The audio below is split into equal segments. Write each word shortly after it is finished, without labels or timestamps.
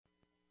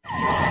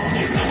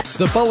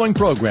The following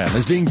program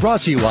is being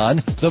brought to you on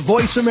the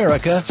Voice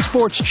America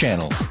Sports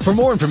Channel. For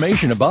more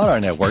information about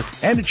our network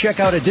and to check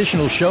out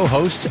additional show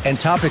hosts and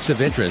topics of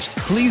interest,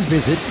 please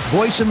visit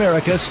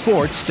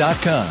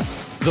voiceamericasports.com.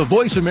 The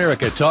Voice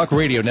America Talk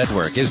Radio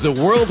Network is the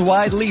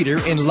worldwide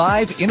leader in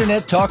live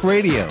Internet talk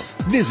radio.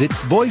 Visit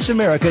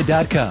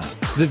voiceamerica.com.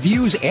 The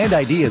views and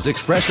ideas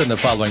expressed on the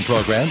following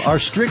program are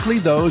strictly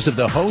those of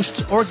the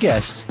hosts or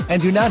guests and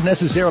do not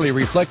necessarily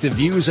reflect the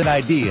views and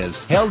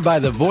ideas held by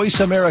the Voice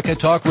America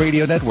Talk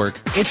Radio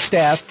Network, its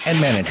staff, and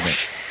management.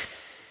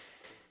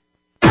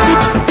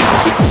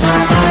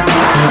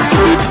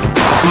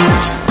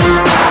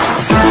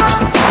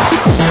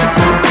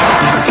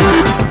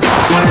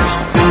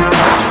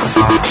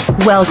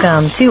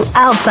 Welcome to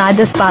Outside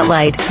the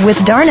Spotlight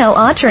with Darnell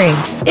Autry.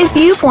 If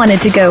you've wanted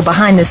to go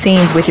behind the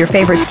scenes with your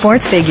favorite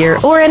sports figure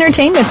or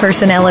entertainment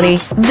personality,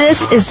 this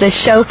is the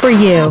show for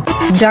you.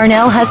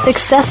 Darnell has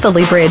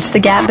successfully bridged the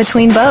gap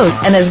between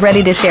both and is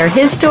ready to share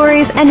his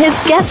stories and his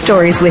guest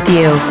stories with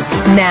you.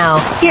 Now,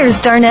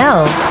 here's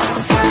Darnell.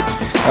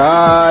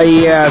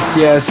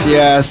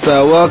 Yes.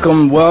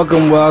 Welcome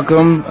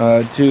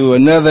to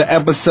another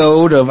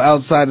episode of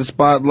Outside the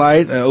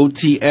Spotlight,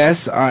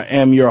 OTS. I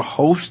am your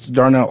host,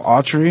 Darnell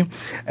Autry,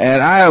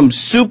 and I am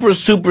super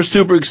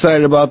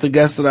excited about the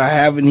guests that I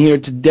have in here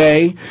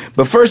today.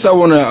 But first, I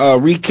want to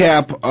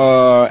recap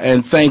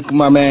and thank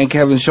my man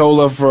Kevin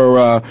Scholler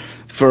for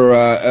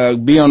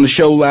being on the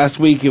show last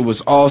week. It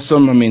was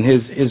awesome. I mean,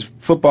 his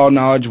football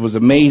knowledge was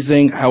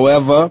amazing.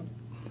 However,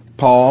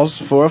 pause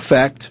for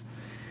effect.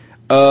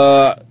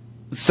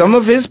 Some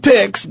of his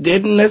picks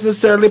didn't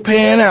necessarily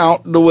pan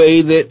out the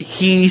way that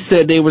he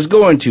said they was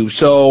going to.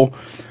 So,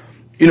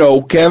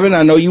 Kevin,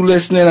 I know you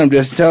listening. I'm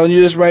just telling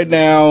you this right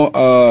now.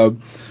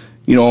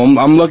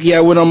 I'm lucky I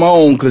went on my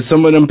own because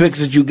some of them picks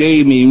that you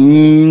gave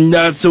me,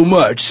 not so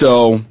much.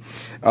 So,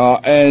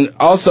 and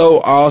also,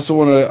 I also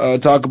want to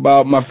talk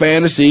about my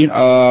fantasy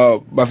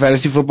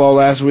football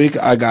last week.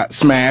 I got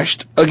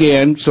smashed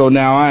again. So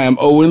now I am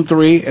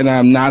 0-3 and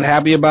I'm not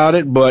happy about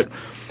it, but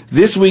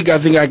this week, I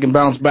think I can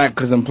bounce back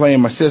because I'm playing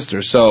my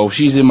sister, so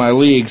she's in my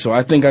league, so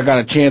I think I got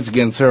a chance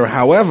against her.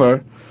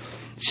 However,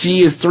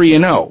 she is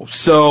 3-0,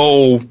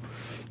 so,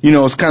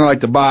 it's kind of like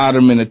the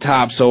bottom and the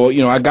top, so,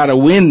 I got to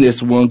win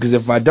this one, because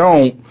if I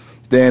don't,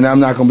 then I'm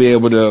not going to be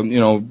able to,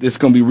 it's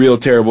going to be real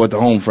terrible at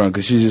the home front,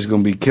 because she's just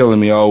going to be killing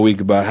me all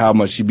week about how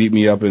much she beat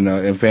me up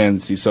in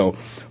fantasy. So,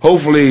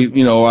 hopefully,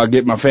 I'll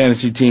get my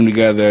fantasy team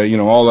together,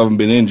 all of them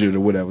been injured or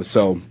whatever,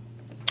 so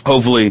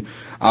hopefully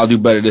I'll do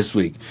better this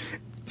week.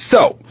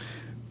 So,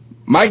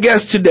 my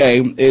guest today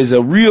is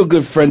a real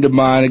good friend of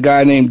mine, a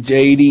guy named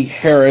J.D.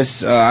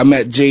 Harris. I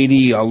met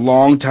J.D. a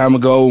long time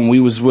ago when I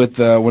was with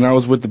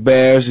the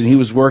Bears and he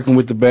was working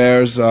with the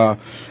Bears.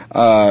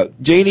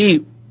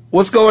 J.D.,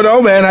 what's going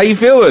on, man? How you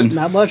feeling?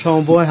 Not much,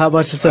 homeboy. How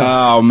about yourself?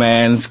 Oh,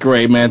 man, it's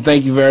great, man.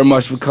 Thank you very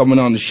much for coming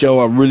on the show.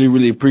 I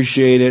really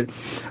appreciate it.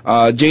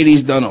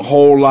 JD's done a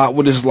whole lot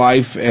with his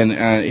life,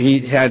 and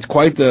he's got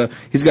quite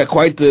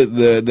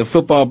the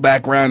football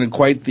background and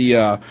quite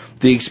the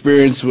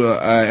experience,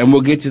 and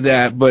we'll get to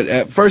that. But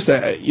at first,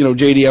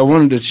 JD, I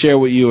wanted to share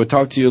with you or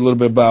talk to you a little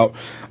bit about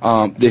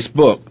this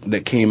book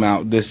that came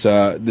out, this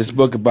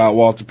book about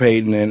Walter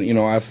Payton, and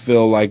I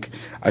feel like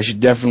I should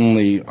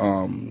definitely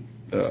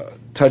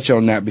touch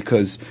on that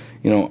because,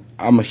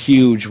 I'm a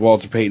huge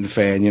Walter Payton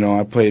fan.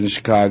 I played in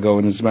Chicago,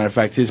 and as a matter of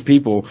fact, his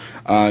people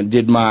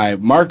did my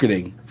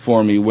marketing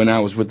for me when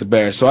I was with the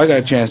Bears. So I got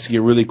a chance to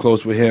get really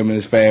close with him and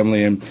his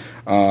family and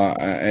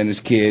his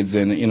kids,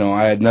 and,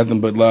 I had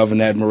nothing but love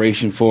and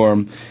admiration for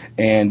him.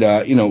 And,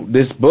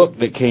 this book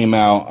that came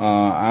out,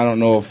 I don't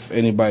know if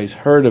anybody's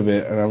heard of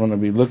it, and I'm going to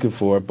be looking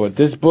for it, but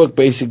this book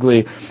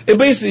basically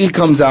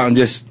comes out and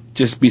just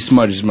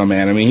besmudges my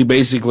man. I mean, he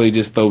basically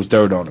just throws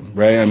dirt on him,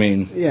 right? I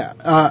mean...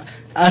 Yeah.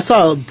 I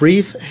saw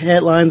brief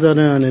headlines on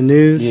it on the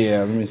news. Yeah,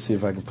 let me see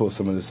if I can pull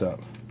some of this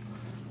up.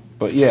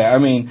 But, yeah, I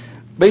mean...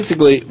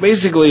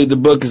 Basically, the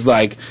book is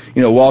like,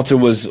 Walter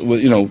was,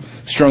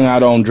 strung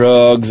out on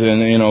drugs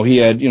and, he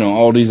had,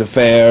 all these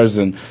affairs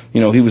and,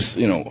 he was,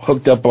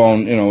 hooked up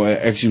on,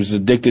 actually was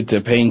addicted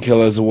to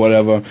painkillers or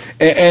whatever.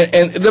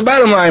 And the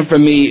bottom line for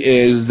me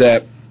is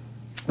that,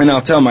 and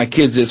I'll tell my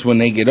kids this when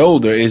they get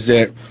older, is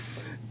that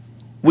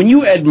when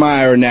you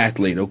admire an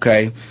athlete,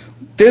 okay,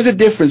 there's a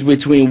difference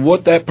between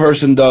what that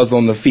person does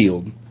on the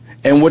field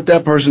and what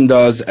that person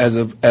does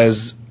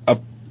as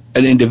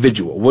an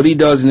individual, what he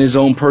does in his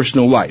own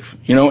personal life,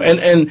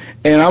 and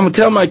I'm gonna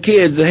tell my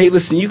kids that, hey,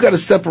 listen, you got to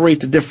separate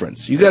the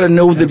difference. You got to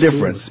know the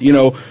difference.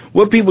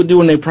 What people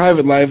do in their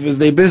private life is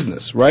their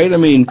business, right? I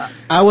mean,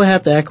 I would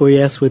have to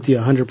acquiesce with you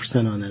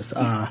 100% on this.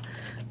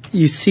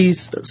 You see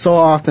so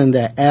often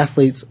that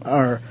athletes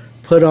are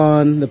put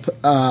on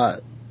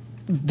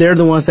they're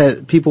the ones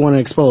that people want to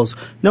expose.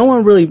 No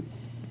one really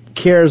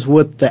cares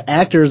what the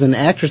actors and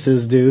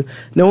actresses do.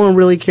 No one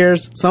really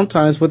cares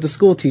sometimes what the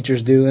school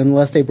teachers do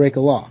unless they break a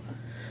law.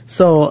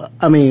 So,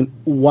 I mean,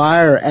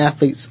 why are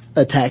athletes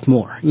attacked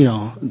more?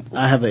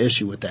 I have an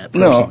issue with that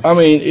personally. No, I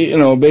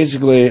mean,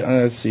 basically,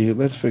 let's see,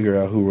 let's figure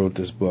out who wrote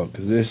this book,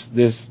 because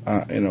this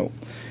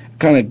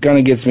kind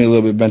of gets me a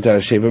little bit bent out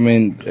of shape. I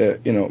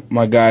mean,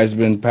 my guy's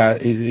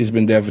he's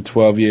been dead for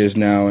 12 years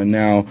now, and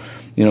now,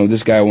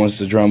 this guy wants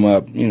to drum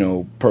up,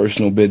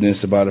 personal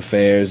business about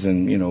affairs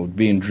and,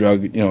 being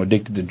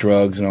addicted to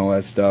drugs and all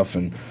that stuff.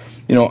 And,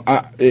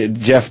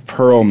 Jeff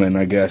Pearlman,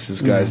 I guess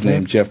this guy's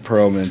name, Jeff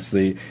Pearlman's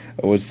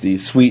what's the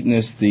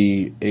sweetness,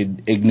 the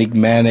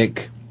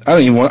enigmatic. I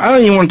don't even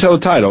want to tell the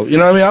title. You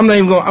know what I mean? I'm not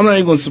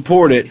even going to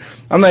support it.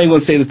 I'm not even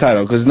going to say the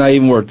title because it's not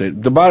even worth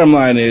it. The bottom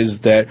line is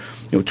that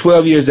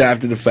 12 years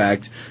after the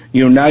fact,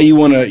 now you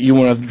want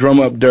to drum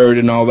up dirt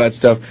and all that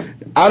stuff.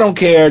 I don't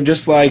care.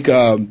 Just like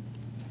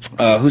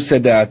who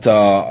said that?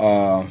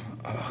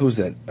 Who's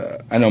that?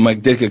 I know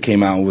Mike Ditka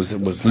came out and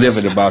was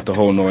livid about the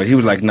whole noise. He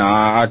was like,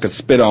 "Nah, I could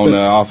spit on the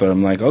author."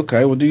 I'm like,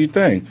 "Okay, well, do your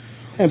thing."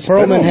 And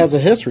Pearlman has a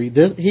history.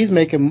 He's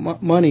making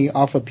money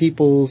off of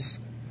people's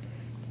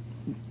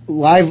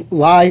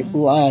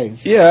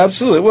lives. Yeah,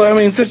 absolutely. Well, I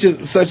mean, such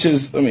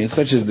as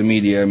the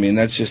media. I mean,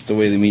 that's just the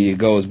way the media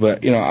goes.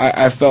 But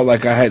I felt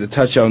like I had to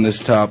touch on this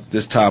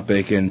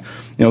topic, and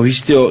he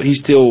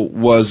still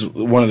was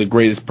one of the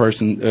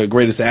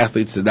greatest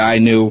athletes that I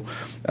knew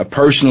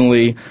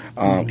personally.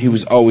 He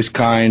was always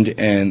kind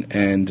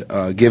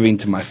and giving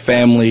to my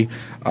family,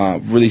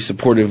 really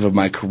supportive of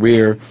my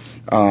career.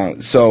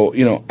 So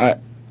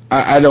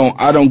I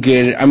don't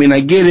get it. I mean, I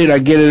get it.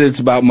 It's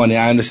about money.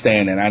 I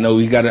understand that. I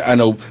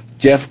know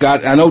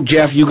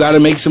Jeff, you got to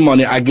make some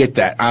money. I get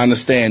that. I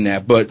understand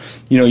that. But,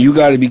 you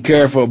got to be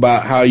careful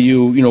about how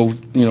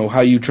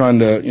how you trying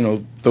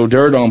to, throw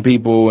dirt on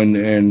people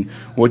and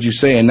what you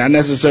saying. Not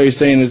necessarily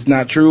saying it's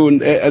not true.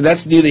 And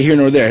that's neither here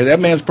nor there. That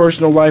man's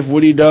personal life,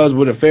 what he does,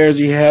 what affairs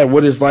he had,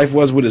 what his life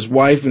was with his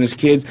wife and his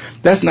kids,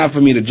 that's not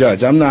for me to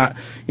judge. I'm not,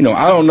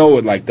 I don't know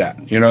it like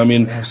that. You know what I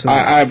mean?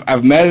 Absolutely.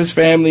 I've met his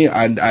family.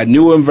 I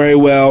knew him very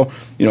well.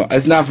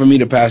 It's not for me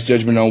to pass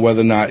judgment on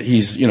whether or not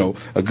he's,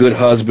 a good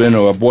husband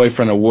or a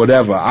boyfriend or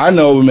whatever. I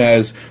know him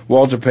as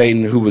Walter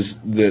Payton, who was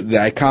the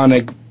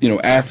iconic,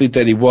 athlete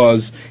that he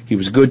was. He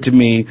was good to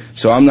me.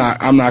 So I'm not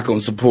going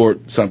to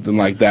support something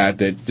like that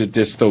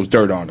just throws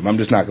dirt on him. I'm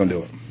just not going to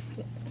do it.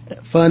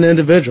 Fun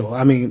individual.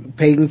 I mean,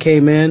 Peyton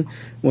came in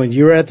when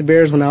you were at the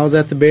Bears, when I was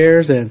at the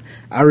Bears, and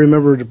I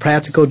remember the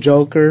practical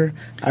joker.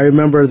 I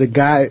remember the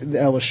guy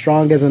that was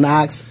strong as an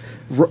ox,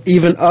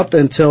 even up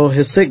until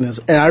his sickness.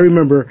 And I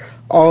remember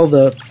all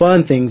the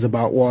fun things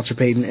about Walter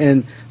Payton.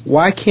 And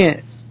why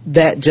can't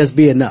that just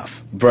be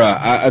enough? Bruh,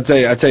 I'll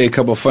tell you a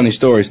couple of funny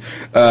stories.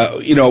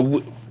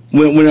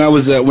 When I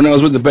was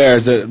with the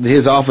Bears,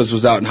 his office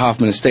was out in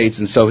Hoffman Estates,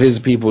 and so his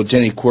people,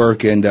 Jenny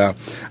Quirk and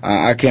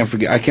I can't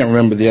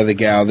remember the other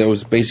gal that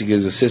was basically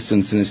his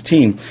assistants in his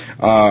team.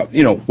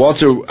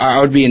 Walter,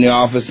 I would be in the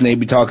office and they'd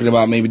be talking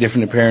about maybe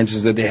different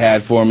appearances that they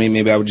had for me.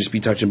 Maybe I would just be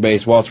touching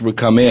base. Walter would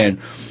come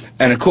in.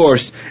 And of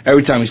course,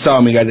 every time he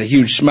saw me, he got that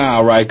huge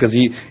smile, right? Because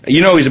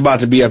he's about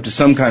to be up to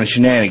some kind of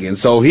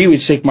shenanigans. So he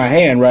would shake my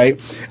hand, right,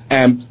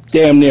 and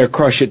damn near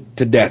crush it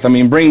to death. I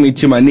mean, bring me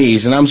to my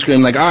knees, and I'm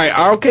screaming like, all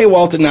right, okay,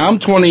 Walter. Now I'm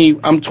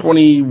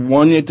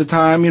 21 at the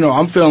time.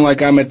 I'm feeling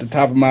like I'm at the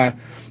top of my,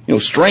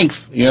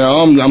 strength.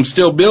 I'm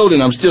still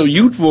building. I'm still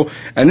youthful,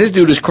 and this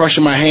dude is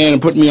crushing my hand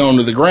and putting me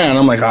onto the ground.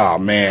 I'm like, oh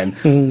man,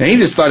 and he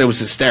just thought it was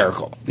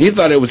hysterical. He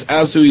thought it was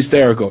absolutely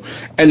hysterical.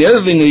 And the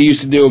other thing that he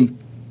used to do.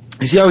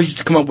 He always used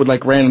to come up with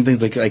like random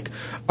things like,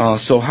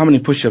 so how many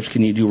push-ups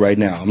can you do right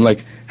now? I'm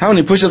like, how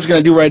many push-ups can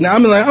I do right now?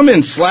 I'm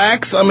in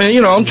slacks. I'm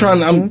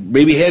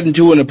maybe heading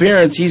to an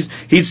appearance.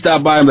 He'd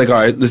stop by and be like, all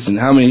right, listen,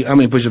 how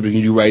many push-ups can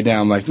you do right now?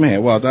 I'm like,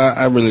 man, Walt,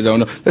 I really don't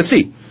know. Let's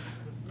see.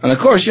 And of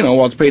course,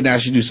 Walter Payton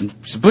asked you to do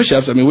some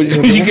push-ups. I mean,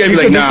 you can't be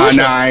like, nah,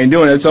 I ain't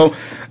doing it. So,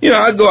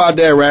 I'd go out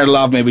there, rattle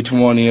off maybe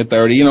 20 or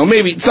 30,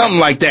 maybe something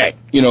like that,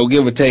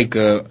 give or take,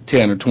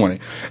 10 or 20.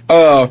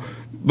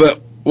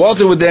 But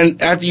Walter would then,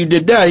 after you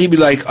did that, he'd be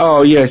like,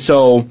 oh, yeah,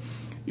 so,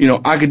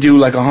 I could do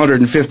like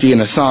 150 in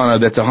a sauna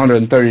that's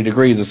 130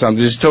 degrees or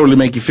something. Just totally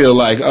make you feel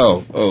like,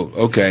 oh,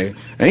 okay.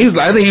 And he was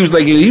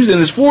in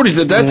his 40s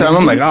at that time.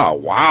 I'm like, oh,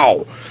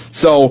 wow.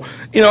 So,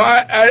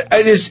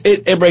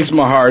 it breaks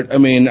my heart. I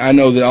mean, I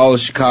know that all of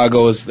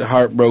Chicago is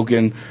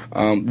heartbroken,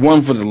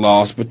 one for the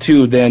loss, but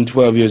two, then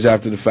 12 years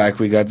after the fact,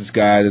 we got this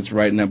guy that's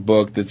writing a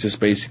book that's just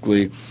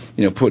basically,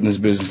 putting his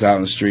business out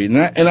in the street.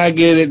 And I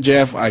get it,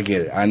 Jeff. I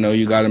get it. I know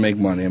you got to make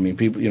money. I mean,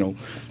 people,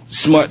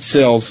 smut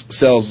sells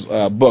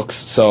books.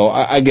 So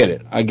I get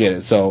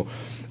it. So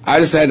I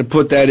just had to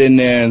put that in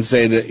there and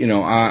say that,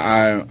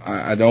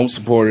 I don't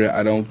support it.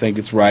 I don't think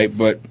it's right,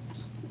 but,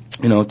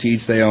 to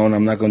each their own.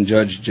 I'm not going to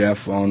judge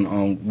Jeff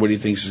on what he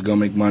thinks is going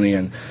to make money.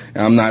 And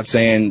I'm not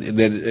saying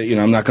that,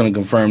 I'm not going to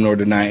confirm nor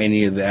deny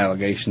any of the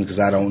allegations because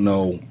I don't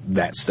know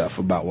that stuff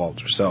about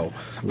Walter. So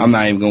I'm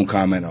not even going to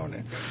comment on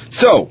it.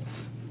 So,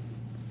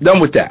 done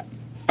with that.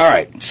 All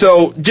right.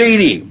 So,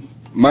 JD,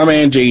 my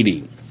man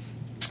JD.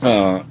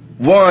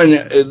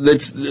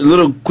 That's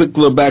a quick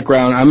little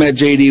background. I met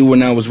JD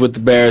when I was with the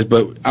Bears,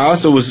 but I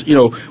also was,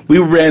 we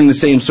ran in the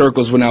same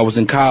circles when I was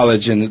in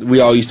college, and we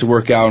all used to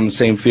work out in the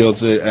same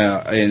fields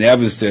in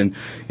Evanston.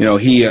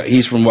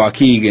 He's from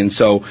Waukegan,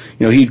 so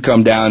he'd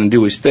come down and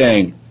do his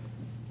thing.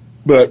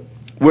 But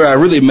where I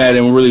really met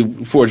and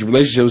really forged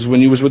relationships was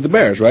when you was with the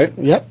Bears, right?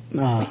 Yep.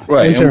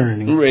 Right.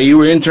 Interning. You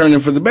were interning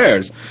for the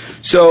Bears.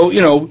 So,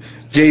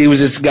 JD was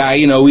this guy,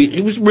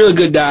 he was a really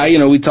good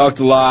guy, we talked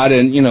a lot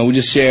and, we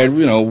just shared,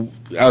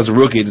 I was a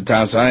rookie at the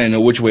time, so I didn't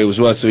know which way it was,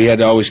 so he had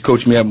to always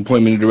coach me up and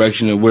point me in the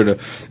direction of where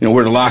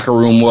the locker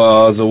room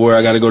was or where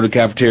I got to go to the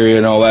cafeteria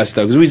and all that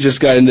stuff, because we just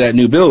got into that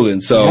new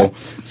building, so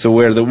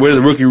where the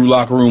rookie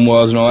locker room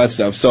was and all that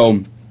stuff,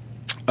 so,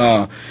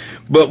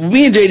 but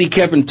me and JD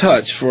kept in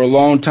touch for a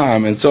long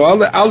time, and so I'll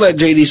let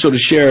JD sort of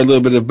share a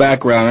little bit of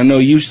background. I know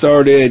you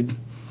started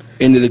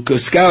into the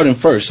scouting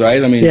first,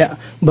 right? I mean, yeah.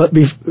 But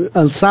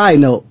a side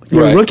note,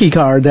 your rookie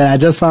card that I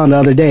just found the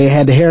other day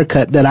had the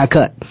haircut that I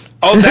cut.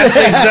 Oh, that's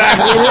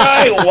exactly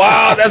right.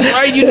 Wow, that's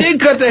right. You did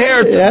cut the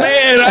hair. Yeah.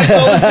 Man, I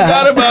totally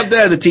forgot about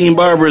that. The team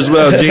barber as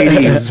well,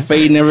 JD, was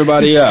fading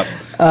everybody up.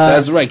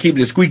 That's right,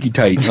 keeping it squeaky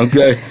tight.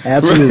 Okay.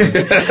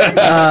 Absolutely.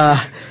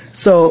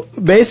 So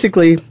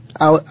basically,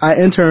 I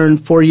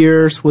interned 4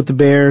 years with the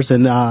Bears,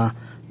 and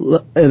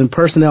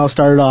personnel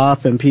started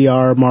off in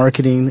PR,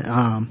 marketing.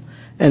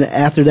 And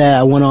after that,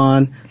 I went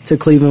on to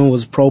Cleveland,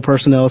 was pro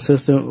personnel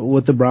assistant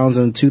with the Browns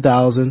in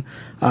 2000.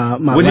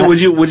 What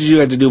did you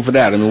have to do for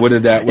that? I mean,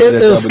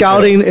 it was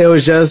scouting. It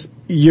was just,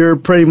 you're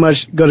pretty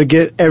much going to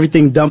get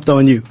everything dumped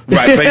on you.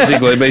 Right,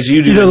 basically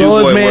you do the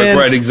lowest man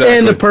work, right, exactly.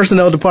 In the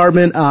personnel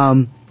department.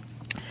 When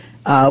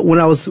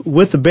I was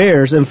with the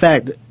Bears, in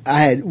fact,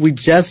 we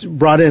just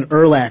brought in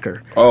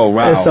Urlacher. Oh,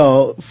 wow. And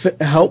so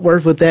helped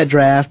work with that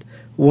draft,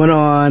 went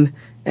on,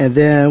 and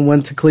then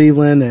went to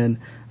Cleveland and,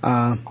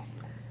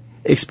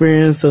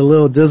 experienced a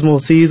little dismal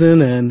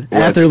season, and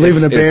after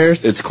leaving the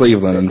Bears, it's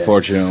Cleveland,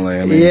 unfortunately.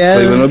 I mean,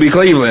 Cleveland will be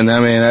Cleveland. I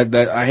mean,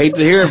 I hate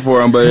to hear it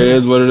for them, but it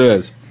is what it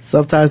is.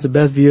 Sometimes the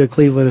best view of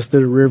Cleveland is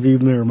through the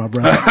rearview mirror, my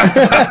brother.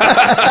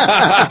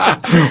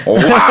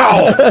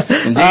 Wow!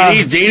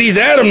 JD's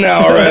at him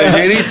now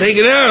already. JD's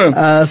taking at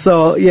him.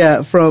 So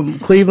yeah, from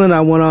Cleveland I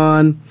went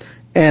on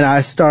and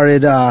I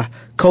started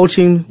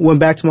coaching. Went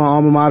back to my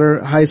alma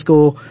mater, high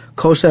school,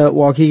 coached at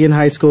Waukegan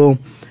High School.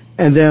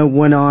 And then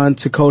went on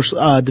to coach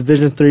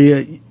Division III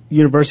at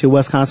University of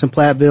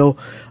Wisconsin-Platteville.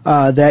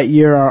 That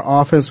year,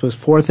 our offense was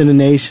 4th in the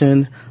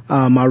nation.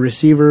 My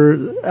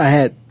receiver, I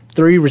had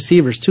 3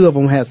 receivers. 2 of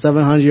them had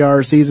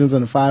 700-yard seasons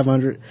and a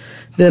 500.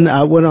 Then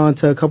I went on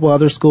to a couple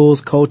other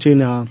schools coaching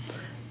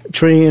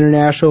Trinity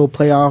International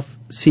playoff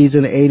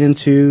season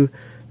 8-2.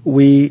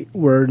 We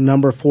were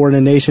number 4 in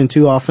the nation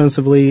too,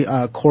 offensively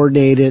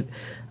coordinated.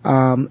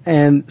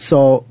 And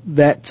so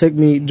that took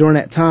me during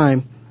that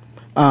time.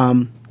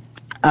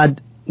 I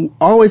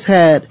always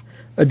had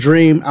a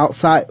dream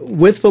outside,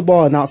 with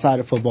football and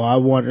outside of football. I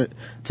wanted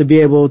to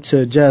be able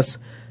to just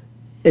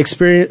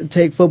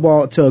take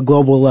football to a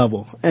global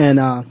level. And,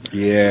 I like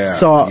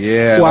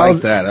that. While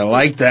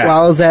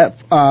I was at,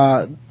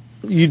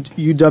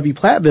 UW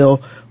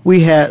Platteville, we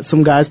had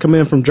some guys come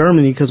in from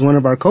Germany because one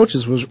of our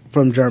coaches was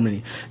from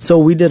Germany. So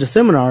we did a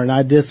seminar and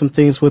I did some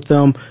things with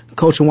them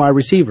coaching wide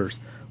receivers.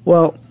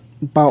 Well,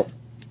 about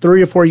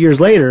 3 or 4 years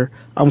later,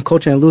 I'm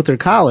coaching at Luther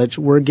College.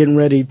 We're getting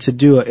ready to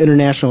do an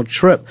international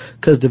trip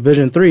because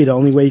Division III, the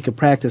only way you can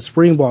practice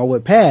spring ball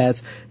with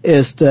pads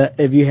is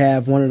if you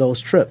have one of those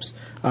trips,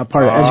 part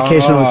of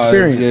educational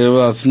experience.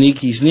 Well,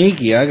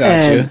 sneaky. I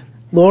got you.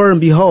 Lo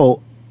and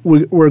behold,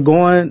 we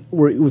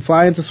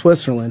fly into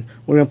Switzerland.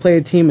 We're going to play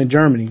a team in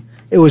Germany.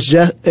 It was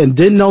and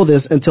didn't know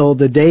this until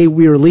the day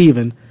we were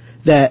leaving,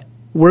 that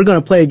we're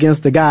going to play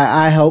against the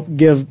guy I helped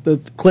give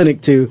the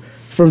clinic to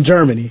from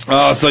Germany.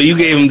 Oh, so you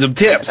gave him some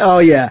tips. Oh,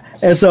 yeah.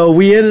 And so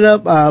we ended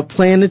up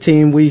playing the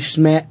team. We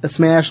smashed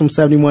them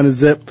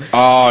 71-0.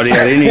 Oh,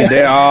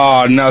 yeah.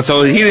 Oh, no.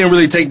 So he didn't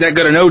really take that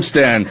good of notes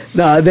then.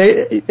 No,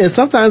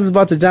 sometimes it's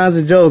about the Johns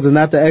and Joes and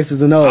not the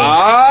X's and O's.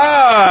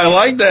 Ah, I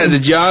like that. The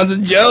Johns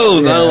and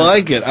Joes. Yeah. I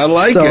like it.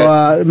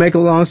 So, make a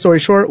long story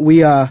short,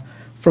 we,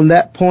 from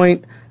that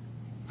point,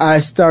 I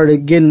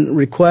started getting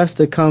requests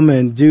to come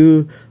and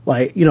do,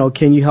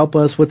 can you help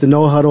us with the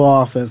no huddle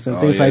offense and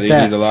things like that.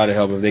 They need a lot of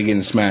help. If they're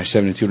getting smashed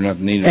 72-0,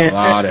 they need a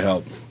lot of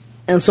help.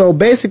 And so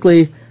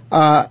basically,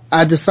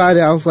 I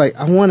decided, I was like,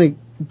 I want to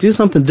do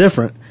something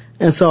different.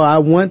 And so I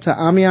went to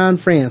Amiens,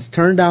 France,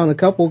 turned down a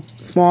couple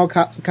small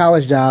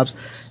college jobs,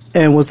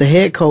 and was the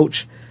head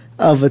coach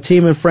of a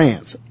team in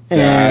France.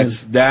 And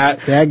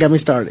that got me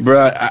started.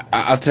 Bruh,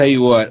 I'll tell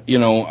you what, we're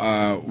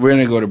going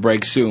to go to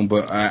break soon,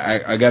 but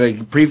I got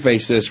to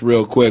preface this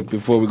real quick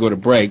before we go to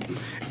break.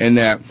 And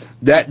that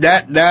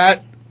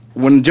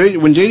when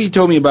JD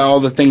told me about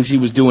all the things he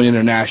was doing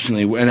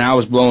internationally, and I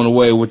was blown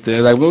away with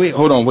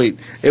wait.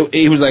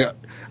 He was like,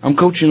 I'm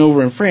coaching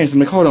over in France. I'm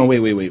like, hold on,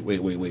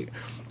 wait.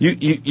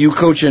 You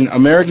coaching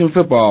American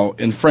football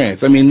in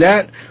France. I mean,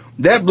 that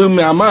blew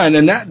my mind,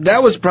 and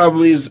that was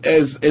probably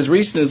as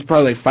recent as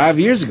probably 5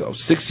 years ago,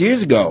 6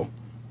 years ago.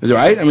 Is it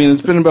right? I mean,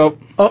 it's been about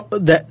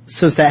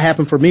since that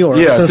happened for me, or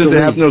since it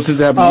happened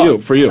to you,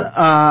 for you.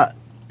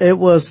 It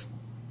was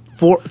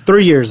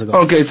 3 years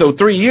ago. Okay, so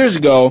 3 years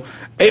ago,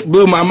 it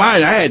blew my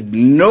mind. I had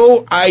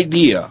no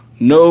idea,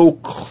 no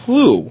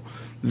clue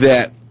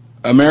that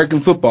American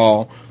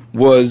football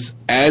was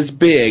as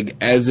big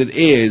as it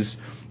is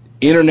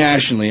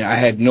internationally. I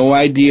had no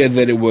idea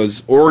that it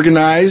was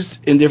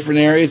organized in different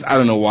areas. I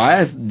don't know why.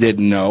 I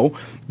didn't know.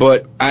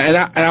 But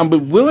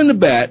I'm willing to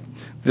bet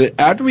that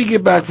after we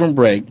get back from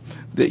break,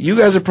 that you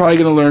guys are probably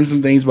going to learn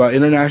some things about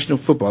international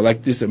football,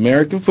 like this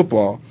American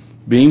football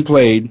being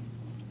played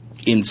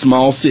in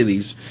small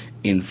cities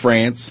in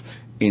France,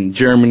 in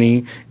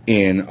Germany,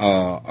 in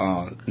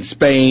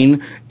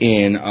Spain,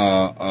 in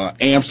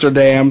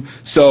Amsterdam.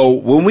 So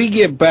when we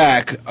get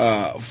back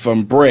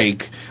from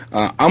break,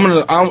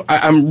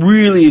 I'm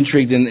really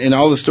intrigued in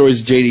all the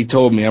stories JD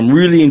told me. I'm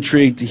really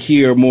intrigued to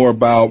hear more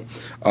about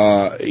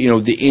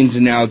the ins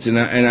and outs, and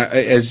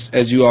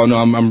as you all know,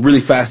 I'm really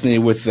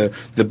fascinated with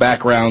the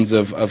backgrounds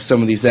of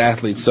some of these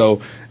athletes.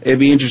 So it'd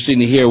be interesting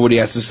to hear what he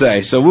has to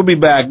say. So we'll be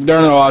back.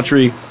 Darnell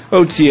Autry,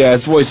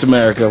 OTS, Voice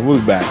America.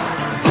 We'll be back.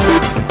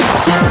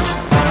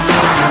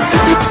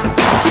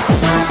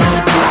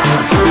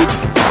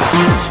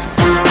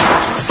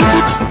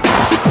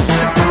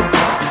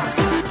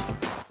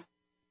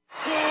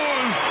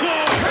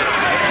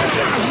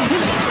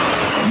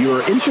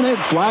 Your internet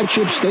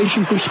flagship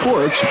station for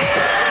sports.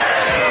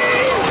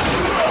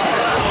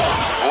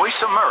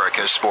 Voice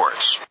America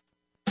Sports.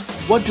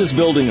 What does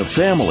building a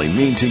family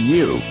mean to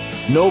you?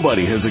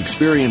 Nobody has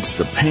experienced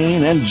the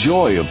pain and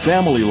joy of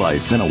family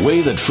life in a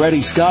way that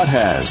Freddie Scott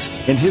has.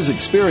 And his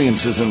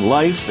experiences in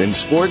life, in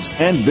sports,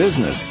 and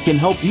business can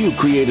help you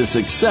create a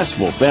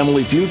successful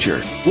family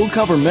future. We'll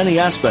cover many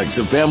aspects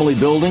of family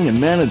building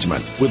and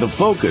management with a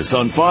focus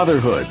on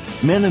fatherhood.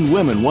 Men and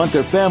women want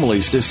their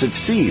families to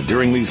succeed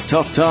during these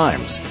tough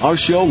times. Our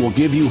show will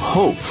give you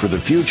hope for the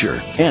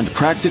future and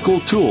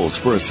practical tools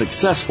for a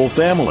successful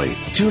family.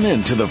 Tune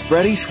in to the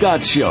Freddie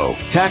Scott Show,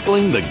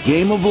 Tackling the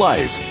Game of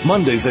Life,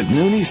 Mondays at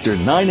noon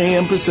Eastern, 9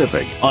 a.m.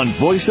 Pacific, on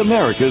Voice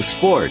America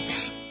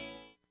Sports.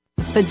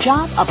 The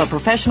job of a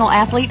professional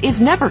athlete is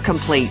never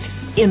complete.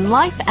 In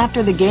Life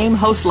After the Game,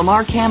 host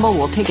Lamar Campbell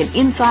will take an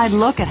inside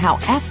look at how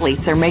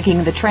athletes are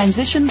making the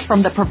transition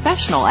from the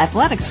professional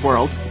athletics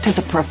world to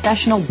the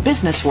professional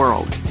business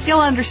world.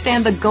 You'll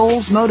understand the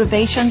goals,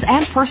 motivations,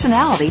 and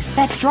personalities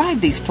that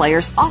drive these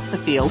players off the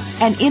field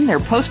and in their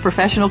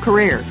post-professional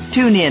career.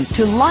 Tune in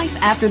to Life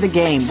After the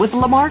Game with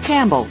Lamar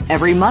Campbell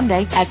every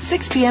Monday at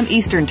 6 p.m.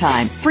 Eastern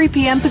Time, 3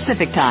 p.m.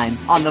 Pacific Time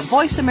on the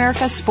Voice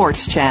America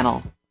Sports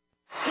Channel.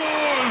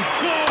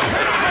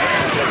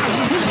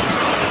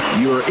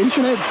 Your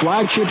internet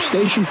flagship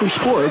station for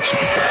sports.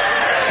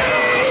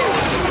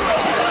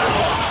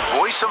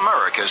 Voice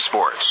America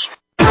Sports.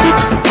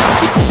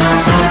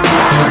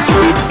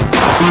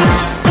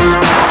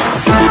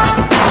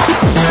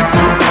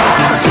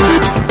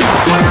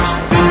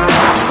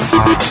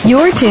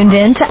 You're tuned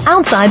in to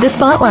Outside the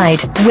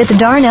Spotlight with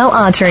Darnell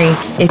Autry.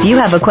 If you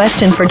have a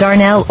question for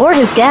Darnell or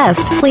his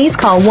guest, please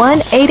call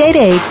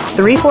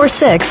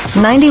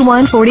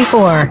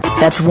 1-888-346-9144.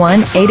 That's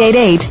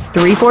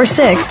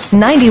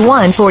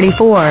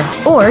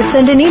 1-888-346-9144. Or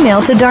send an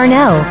email to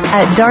Darnell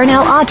at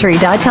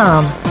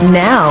darnellautry.com.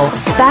 Now,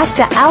 back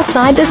to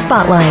Outside the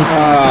Spotlight.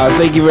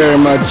 Thank you very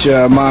much,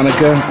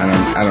 Monica.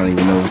 I don't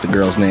even know what the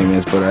girl's name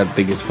is, but I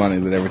think it's funny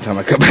that every time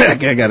I come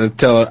back, I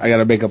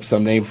gotta make up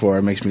some name for her.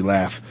 It makes me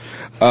laugh.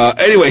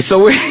 Anyway,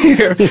 so we're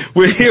here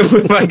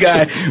with my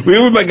guy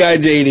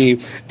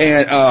JD,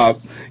 and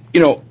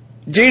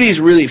JD's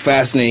really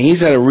fascinating.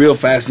 He's had a real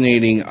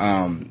fascinating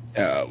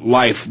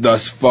life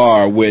thus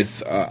far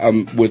with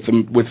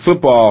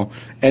football,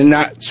 and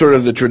not sort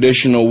of the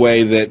traditional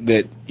way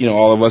that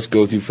all of us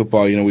go through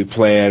football. We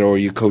play it, or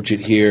you coach it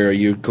here, or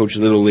you coach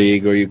Little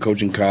League, or you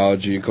coach in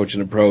college, or you coach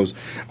in the pros.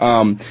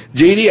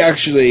 JD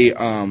actually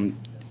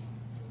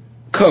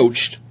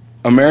coached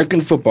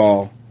American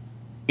football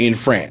in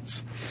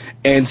France.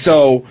 And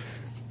so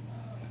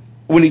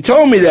when he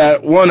told me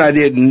that, one, I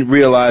didn't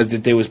realize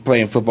that they was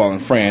playing football in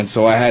France,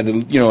 so I had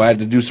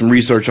to do some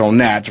research on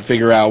that to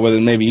figure out whether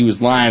maybe he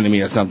was lying to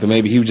me or something.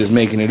 Maybe he was just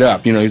making it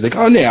up. He's like,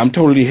 oh, yeah, I'm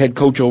totally head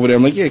coach over there.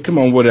 I'm like, yeah, come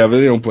on, whatever.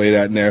 They don't play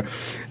that in there.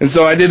 And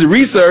so I did the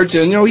research,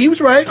 and, he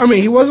was right. I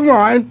mean, he wasn't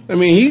lying. I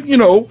mean,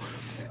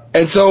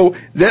 and so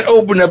that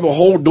opened up a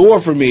whole door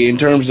for me in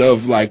terms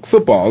of, like,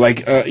 football.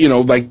 Like,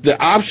 like the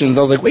options.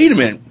 I was like, wait a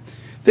minute.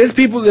 There's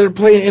people that are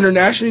playing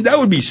internationally. That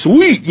would be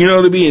sweet,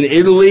 to be in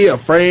Italy or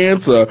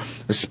France or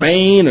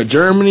Spain or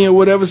Germany or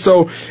whatever.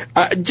 So,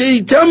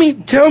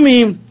 JD, tell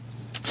me.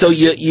 So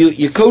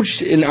you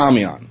coached in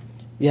Amiens.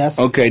 Yes.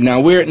 Okay.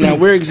 Now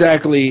where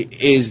exactly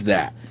is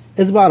that?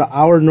 It's about an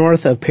hour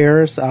north of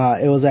Paris.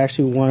 It was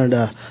actually one of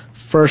the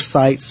first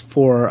sites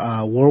for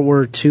World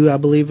War II, I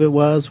believe it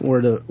was,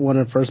 where one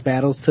of the first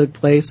battles took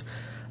place.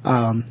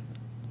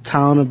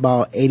 Town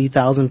about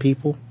 80,000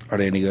 people. Are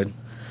they any good?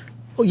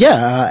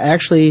 Yeah,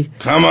 actually.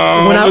 Come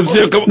on. I'm going to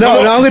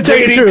tell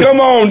you the truth. Come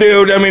on,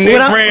 dude. I mean,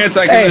 in France,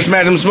 I can just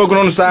imagine them smoking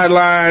on the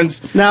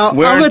sidelines. Now, I'm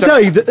going to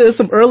tell you, there's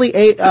some early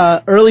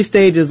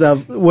stages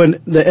of when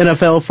the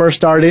NFL first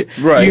started.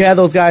 Right. You had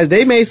those guys,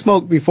 they may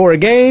smoke before a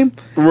game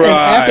and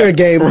after a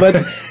game,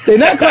 but they're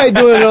not quite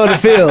doing it on the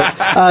field.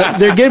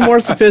 They're getting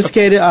more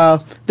sophisticated.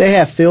 They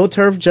have field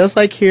turf just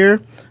like here.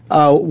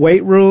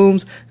 weight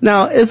rooms.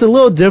 Now, it's a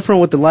little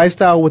different with the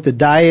lifestyle, with the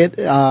diet,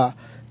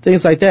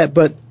 things like that.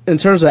 But in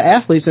terms of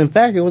athletes, in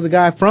fact, it was a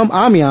guy from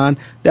Amiens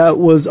that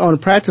was on the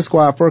practice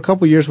squad for a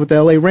couple years with the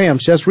L.A.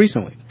 Rams just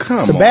recently.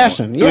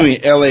 Sebastian, yeah. You mean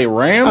L.A.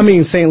 Rams? I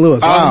mean St.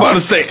 Louis. I was about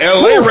to say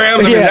L.A.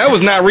 Rams. I mean, that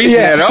was not recent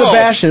at all.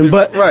 Sebastian,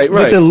 but right.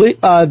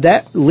 But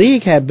that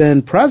league had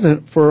been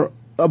present for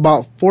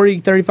about 40,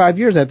 35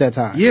 years at that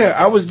time. Yeah,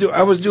 I was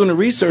doing the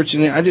research,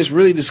 and I just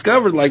really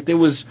discovered like there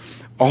was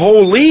a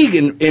whole league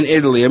in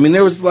Italy. I mean,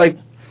 there was like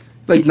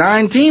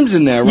 9 teams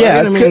in there, right?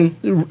 Yeah, I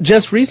mean,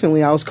 just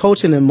recently I was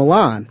coaching in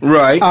Milan.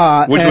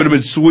 Right. Which would have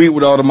been sweet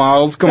with all the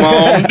models. Come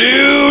on,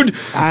 dude.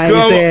 I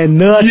ain't saying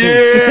nothing.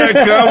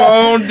 Yeah, come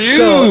on, dude.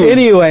 So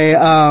anyway,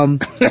 John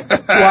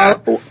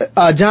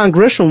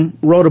Grisham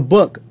wrote a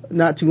book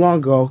not too long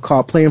ago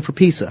called Playing for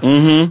Pisa.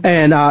 Mm-hmm.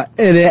 And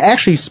it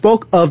actually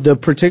spoke of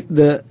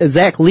the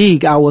exact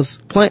league I was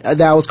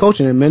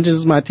coaching in. Mentions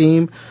is my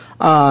team.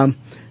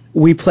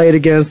 We played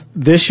against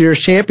this year's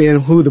champion,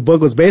 who the book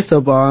was based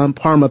upon,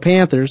 Parma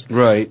Panthers.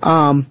 Right.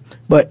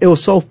 But it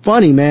was so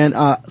funny, man.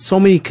 So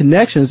many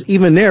connections,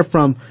 even there,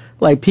 from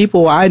like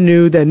people I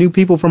knew that knew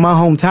people from my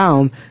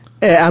hometown.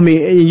 I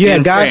mean, you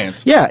had guys.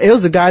 France. Yeah, it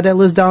was a guy that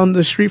lives down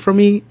the street from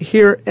me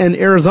here in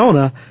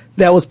Arizona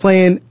that was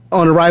playing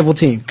on a rival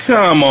team.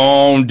 Come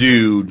on,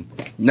 dude.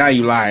 Now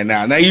you lying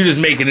now. Now you just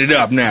making it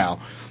up now.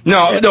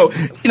 No, you know,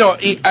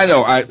 I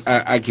know,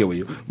 I kill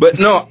you. But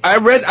no, I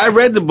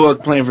read the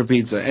book, Playing for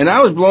Pizza, and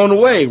I was blown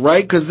away,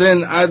 right? Cause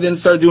then I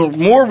started doing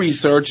more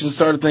research and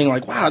started thinking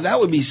like, wow, that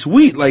would be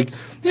sweet. Like,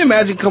 you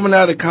imagine coming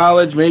out of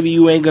college, maybe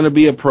you ain't gonna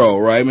be a pro,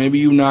 right? Maybe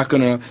you're not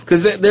gonna,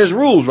 cause there's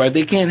rules, right?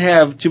 They can't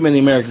have too many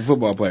American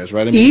football players,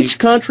 right? I mean, each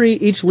country,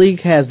 each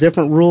league has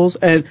different rules,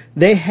 and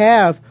they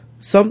have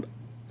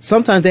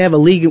sometimes they have a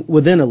league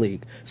within a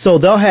league. So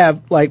they'll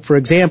have, like, for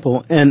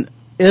example, in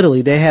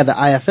Italy, they have the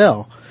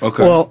IFL.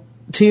 Okay. Well,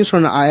 teams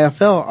from the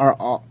IFL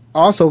are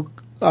also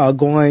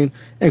going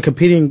and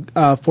competing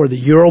for the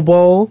Euro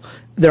Bowl.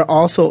 They're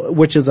also,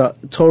 which is a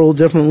total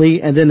different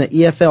league, and then the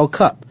EFL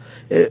Cup.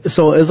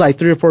 So it's like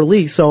 3 or 4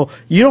 leagues. So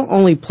you don't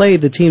only play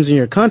the teams in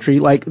your country.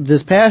 Like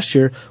this past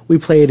year, we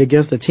played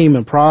against a team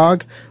in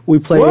Prague. We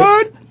played,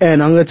 what?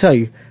 And I'm going to tell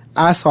you,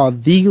 I saw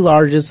the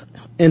largest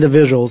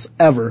individuals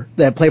ever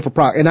that play for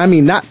Prague, and I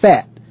mean not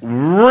fat.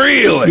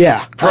 Really?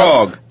 Yeah.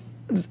 Prague.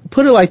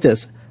 Put it like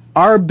this.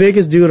 Our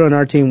biggest dude on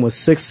our team was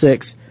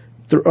 6'6",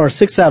 or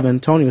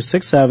 6'7". Tony was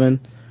 6'7",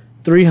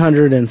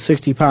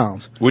 360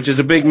 pounds. Which is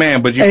a big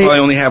man, but you probably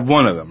only have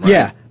one of them, right?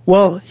 Yeah.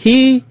 Well,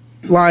 he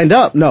lined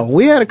up. No,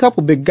 we had a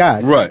couple big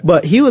guys. Right.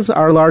 But he was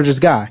our largest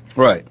guy.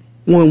 Right.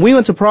 When we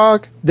went to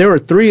Prague, there were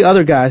 3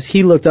 other guys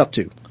he looked up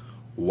to.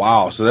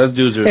 Wow. So those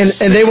dudes are and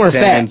they weren't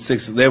fat.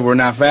 They were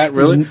not fat,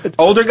 really?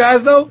 Older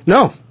guys, though?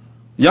 No.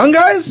 Young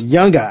guys?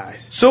 Young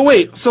guys. So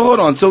wait, so hold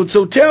on. So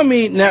tell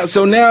me now,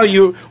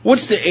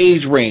 what's the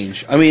age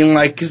range? I mean,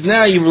 like, cause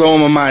now you're blowing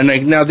my mind.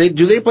 Like, now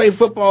do they play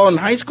football in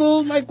high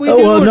school like we do?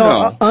 Well,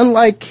 no.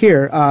 Unlike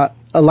here,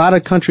 a lot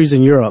of countries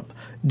in Europe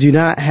do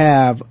not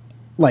have,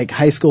 like,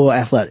 high school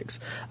athletics.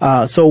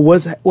 So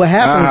what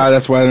happens?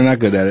 That's why they're not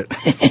good at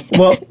it.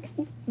 Well,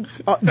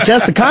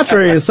 just the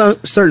contrary in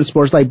certain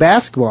sports like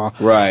basketball.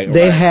 Right.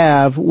 They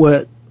have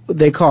what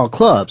they call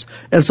clubs.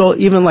 And so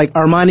even like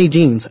Armani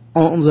Jeans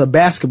owns a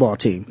basketball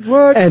team.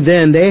 What? And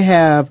then they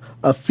have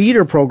a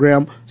feeder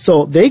program,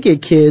 so they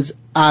get kids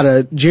out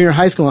of junior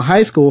high school and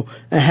high school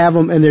and have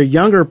them in their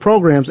younger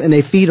programs, and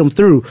they feed them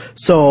through.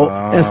 So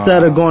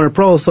instead of going to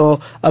pro,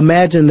 so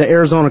imagine the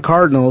Arizona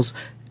Cardinals,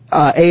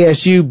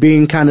 ASU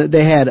being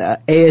they had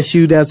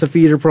ASU that's a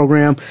feeder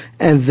program,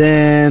 and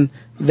then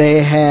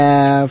they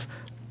have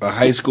a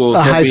high school,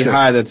 Tempe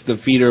High, that's the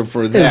feeder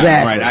for them.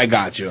 Exactly. Right, I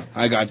got you.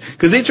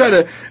 Because they try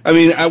to,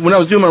 when I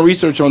was doing my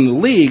research on the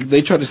league,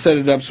 they try to set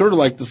it up sort of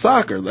like the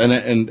soccer,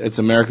 and it's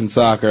American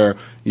soccer,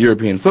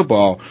 European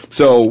football.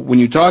 So when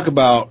you talk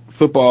about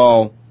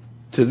football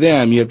to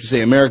them, you have to say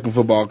American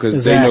football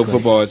because they know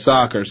football as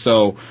soccer,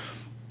 so,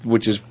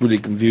 which is really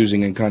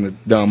confusing and kind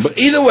of dumb. But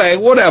either way,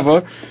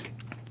 whatever.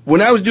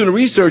 When I was doing the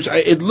research,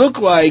 it looked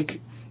like,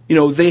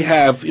 they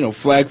have,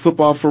 flag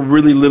football for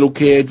really little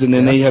kids, and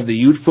then they have the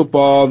youth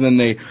football, and then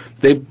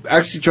they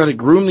actually try to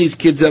groom these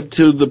kids up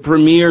to the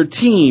premier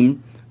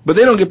team, but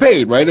they don't get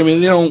paid, right? I mean,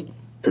 they don't.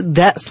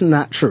 That's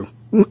not true.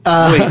 Wait,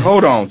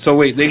 hold on. So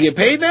wait, they get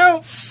paid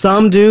now?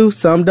 Some do,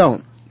 some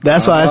don't.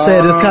 That's why I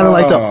said it's kind of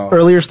like the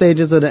earlier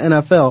stages of the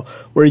NFL,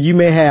 where you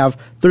may have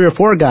 3 or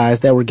 4 guys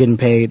that were getting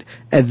paid,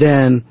 and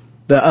then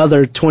the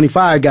other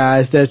 25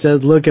 guys that's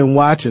just looking,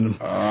 watching them.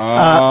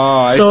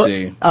 I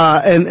see.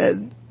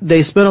 And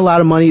they spend a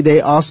lot of money. They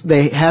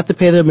have to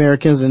pay the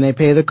Americans, and they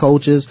pay the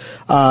coaches.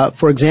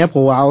 For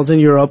example, while I was in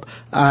Europe,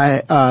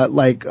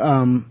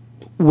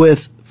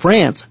 with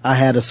France, I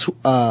had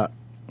a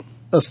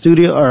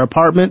studio or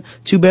apartment,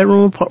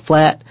 2-bedroom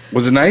flat.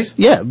 Was it nice?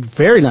 Yeah,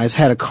 very nice.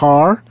 Had a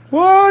car.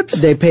 What?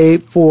 They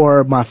paid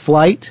for my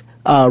flight,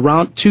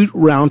 2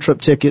 round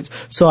trip tickets,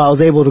 so I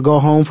was able to go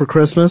home for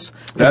Christmas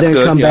and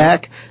then come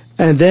back.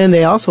 And then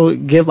they also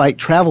give like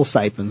travel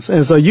stipends.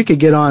 And so you could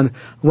get on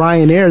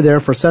Ryanair there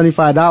for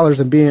 $75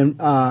 and be in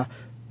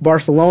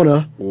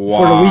Barcelona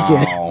for the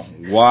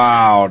weekend.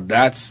 Wow,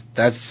 that's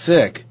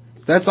sick.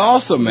 That's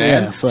awesome,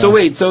 man. Yeah, so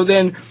wait, so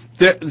then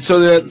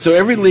so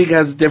every league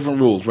has different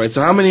rules, right?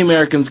 So how many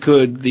Americans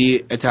could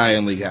the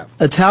Italian league have?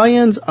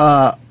 Italians,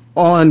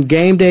 on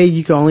game day,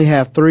 you can only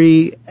have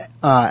 3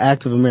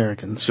 active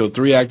Americans. So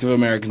 3 active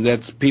Americans,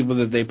 that's people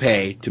that they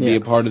pay to be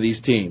a part of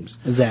these teams.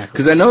 Exactly.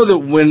 Because I know that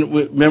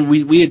remember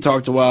we had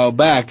talked a while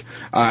back,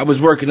 I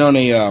was working on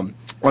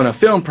a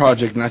film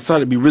project, and I thought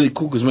it'd be really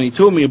cool, because when he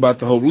told me about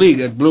the whole league,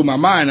 that blew my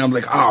mind. I'm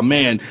like, oh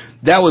man,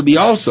 that would be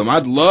awesome.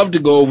 I'd love to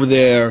go over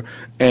there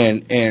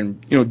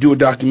and do a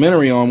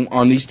documentary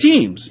on these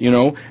teams,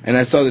 And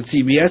I saw that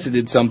CBS had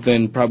did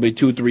something probably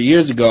 2 or 3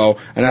 years ago,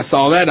 and I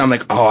saw that, and I'm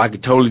like, oh, I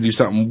could totally do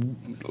something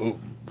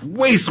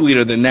way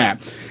sweeter than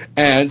that.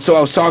 And so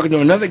I was talking to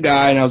another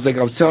guy, and I was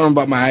telling him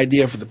about my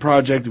idea for the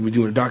project, and we're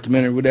doing a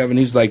documentary or whatever, and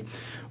he's like,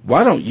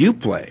 why don't you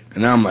play?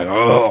 And I'm like,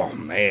 oh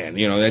man,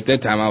 at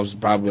that time I was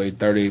probably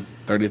 30,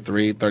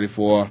 33,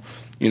 34,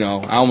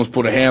 I almost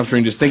pulled a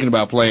hamstring just thinking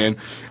about playing.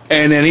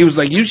 And then he was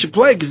like, you should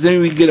play, because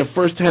then we get a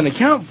first-hand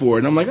account for it.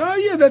 And I'm like, oh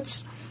yeah,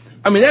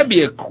 that'd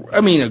be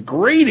a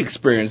great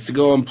experience to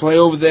go and play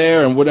over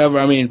there and whatever.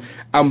 I mean,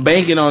 I'm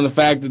banking on the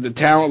fact that the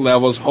talent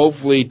levels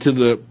hopefully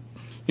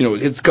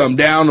it's come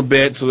down a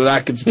bit so that I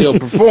can still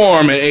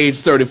perform at age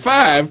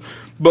 35,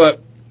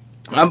 but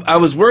I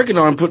was working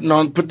on putting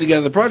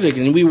together the project,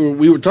 and we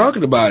were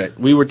talking about it.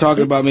 We were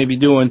talking about maybe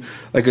doing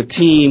like a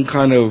team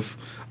kind of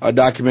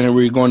documentary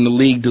where you're going to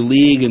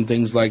league and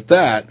things like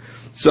that.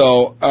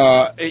 So,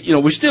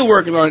 we're still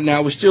working on it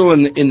now. We're still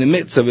in the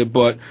midst of it,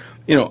 but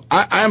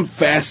I'm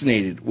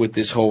fascinated with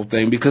this whole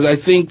thing, because I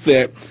think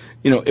that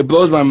it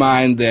blows my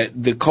mind that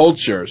the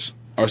cultures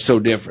are so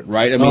different,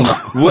 right? I mean,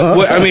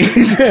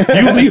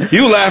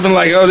 you laughing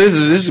like, oh, this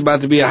is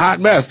about to be a hot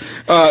mess.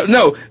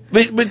 No,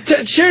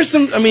 but share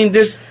some. I mean,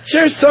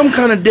 share some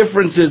kind of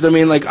differences. I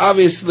mean, like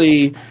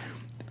obviously,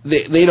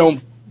 they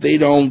don't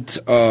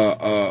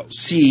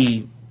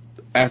see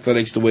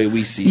athletics the way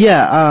we see.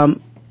 Yeah.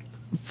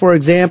 For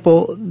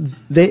example,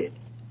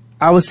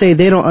 I would say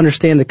they don't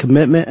understand the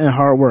commitment and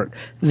hard work.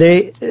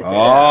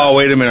 Oh,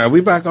 wait a minute. Are we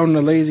back on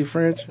the lazy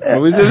French? Is that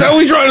what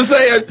we trying to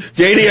say?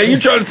 JD, are you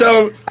trying to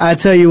tell them? I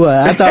tell you what,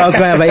 I thought I was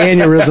going to have an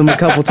aneurysm a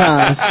couple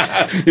times.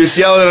 Just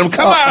yelling at them,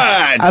 come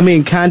on! I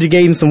mean,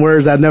 conjugating some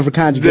words I've never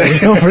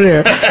conjugated over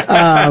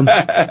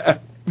there.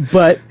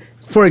 But,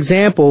 for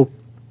example,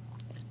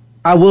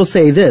 I will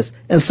say this.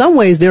 In some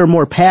ways, they were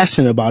more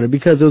passionate about it,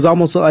 because it was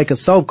almost like a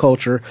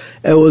subculture.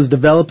 It was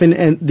developing,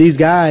 and these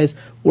guys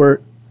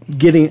were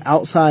getting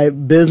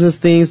outside business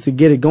things to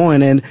get it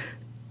going. And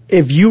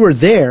if you were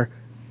there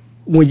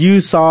when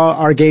you saw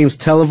our games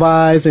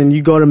televised, and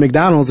you go to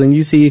McDonald's and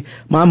you see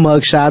my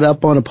mug shot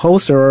up on a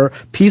poster, or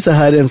Pizza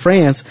Hut in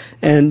France,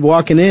 and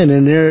walking in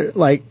and they're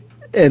like,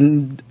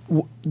 and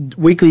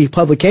weekly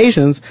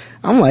publications,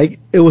 I'm like,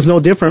 it was no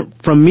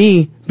different from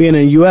me being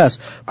in the U.S.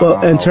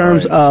 But in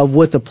terms of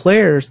with the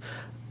players,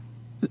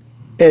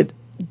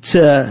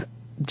 to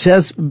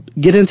just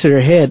get into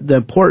their head the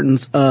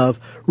importance of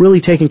really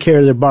taking care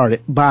of their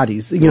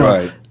bodies.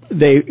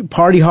 They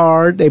party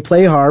hard, they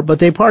play hard, but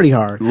they party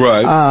hard.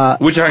 Right.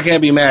 Which I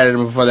can't be mad at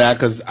them for that,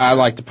 because I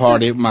like to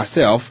party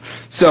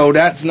myself. So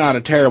that's not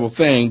a terrible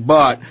thing.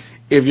 But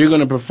if you're going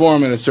to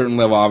perform at a certain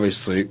level,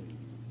 obviously,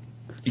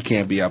 you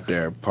can't be up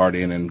there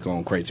partying and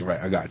going crazy.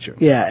 Right. I got you.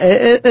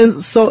 Yeah.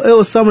 And so it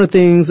was some of the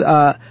things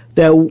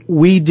that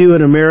we do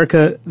in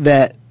America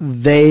that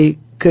they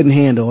couldn't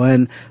handle.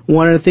 And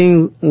one of the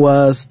things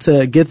was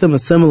to get them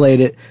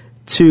assimilated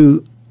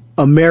to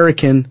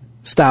American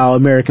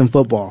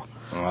football.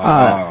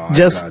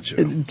 Just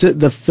to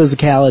the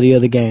physicality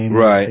of the game.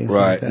 Right.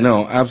 Like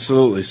no,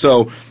 absolutely.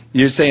 So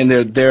you're saying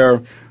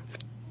they're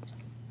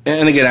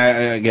and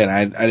again,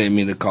 I didn't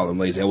mean to call them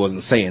lazy. I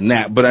wasn't saying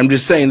that, but I'm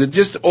just saying that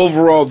just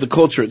overall the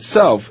culture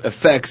itself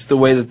affects the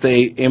way that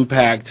they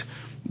impact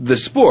the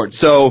sport.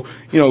 So,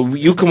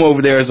 you come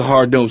over there as a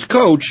hard-nosed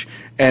coach,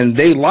 and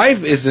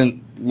life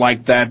isn't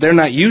like that. They're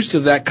not used to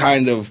that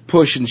kind of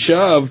push and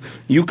shove.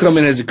 You come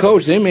in as a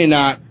coach, they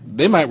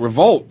might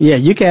revolt. Yeah,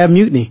 you can have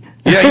mutiny.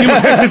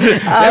 Yeah,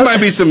 there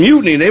might be some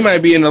mutiny. They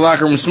might be in the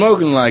locker room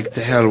smoking like,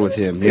 to hell with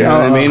him. You know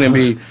what I mean? And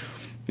be,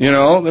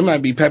 they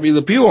might be Pepe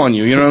Le Pew on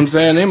you. You know what I'm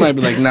saying? They might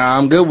be like, nah,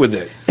 I'm good with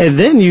it. And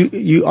then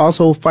you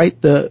also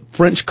fight the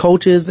French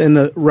coaches and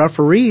the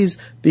referees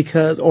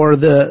or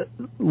the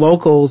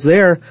locals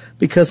there,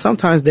 because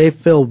sometimes they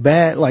feel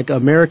bad, like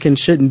Americans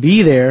shouldn't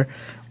be there.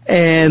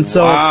 And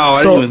so, wow,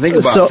 I didn't even think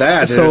about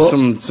that.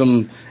 There's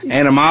some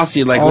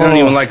animosity, like we don't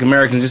even like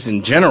Americans just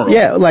in general.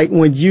 Yeah, like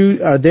when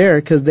you are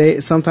there,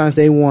 because sometimes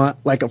they want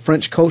like a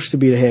French coach to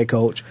be the head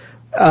coach,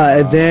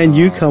 and then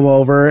you come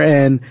over,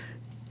 and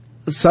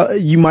so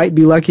you might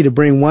be lucky to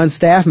bring one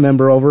staff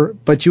member over,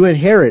 but you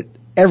inherit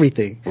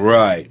everything.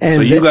 Right. And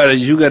so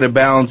you got to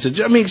balance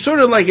it. I mean, sort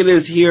of like it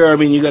is here. I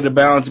mean, you got to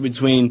balance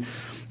between,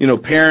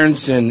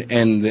 parents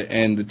and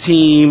the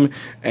team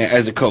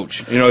as a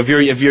coach.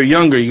 If you're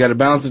younger, you got to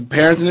balance the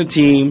parents and the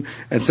team,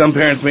 and some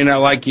parents may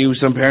not like you,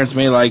 some parents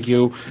may like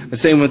you. The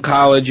same with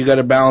college, you got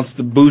to balance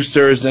the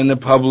boosters and the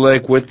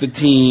public with the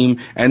team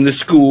and the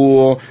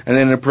school, and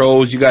then the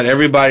pros, you got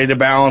everybody to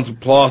balance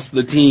plus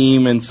the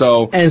team, and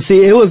so. And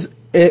see,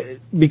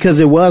 because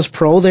it was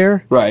pro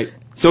there. Right.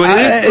 So it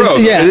is pro.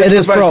 Yeah, it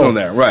is professional pro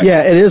there. Right.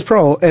 Yeah, it is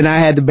pro, and I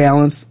had to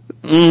balance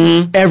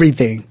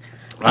everything.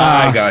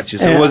 I got you.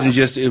 So it wasn't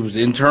just, it was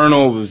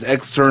internal, it was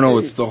external,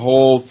 it's the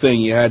whole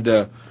thing. You had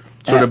to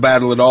sort of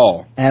battle it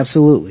all.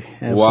 Absolutely.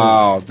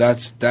 Wow,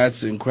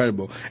 that's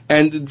incredible.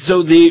 And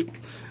so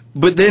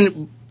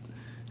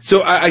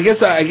I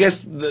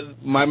guess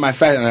my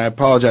fact, and I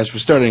apologize for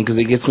starting because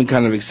it gets me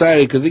kind of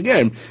excited because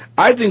again,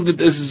 I think that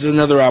this is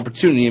another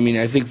opportunity. I mean,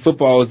 I think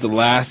football is the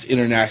last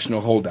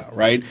international holdout,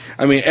 right?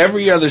 I mean,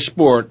 every other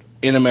sport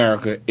in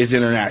America is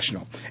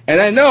international.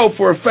 And I know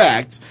for a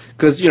fact,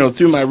 because,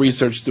 through my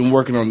research and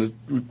working on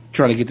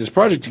trying to get this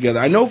project together,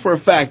 I know for a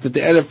fact that the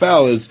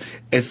NFL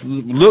is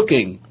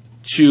looking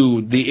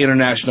to the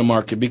international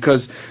market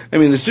because,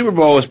 the Super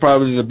Bowl is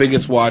probably the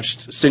biggest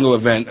watched single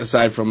event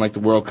aside from like the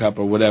World Cup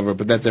or whatever,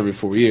 but that's every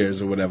 4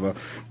 years or whatever.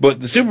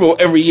 But the Super Bowl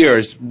every year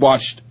is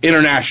watched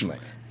internationally.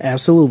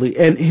 Absolutely.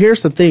 And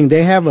here's the thing.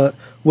 They have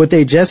what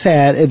they just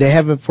had, they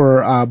have it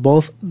for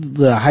both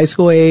the high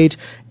school age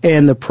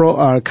and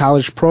the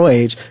college pro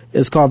age.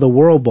 It's called the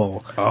World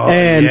Bowl. Oh,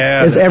 and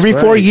yeah, it's every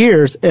 4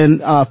 years.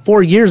 And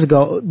 4 years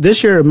ago,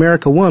 this year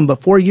America won,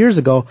 but 4 years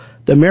ago,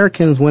 the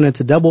Americans went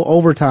into double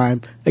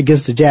overtime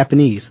against the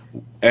Japanese.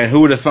 And who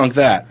would have thunk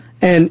that?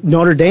 And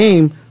Notre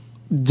Dame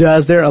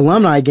does their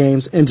alumni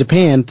games in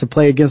Japan to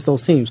play against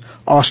those teams.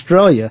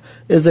 Australia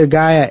is a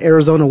guy at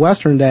Arizona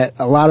Western that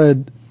a lot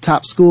of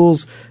top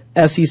schools,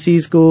 SEC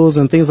schools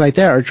and things like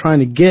that are trying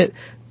to get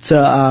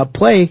to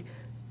play,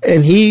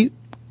 and he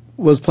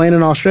was playing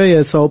in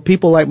Australia. So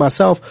people like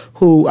myself,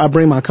 who I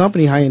bring my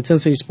company High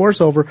Intensity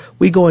Sports over,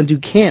 we go and do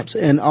camps,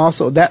 and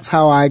also that's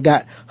how I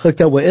got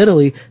hooked up with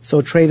Italy.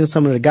 So training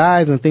some of the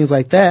guys and things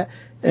like that,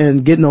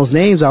 and getting those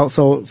names out.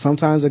 So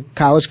sometimes a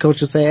college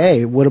coach will say,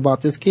 "Hey, what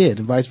about this kid?"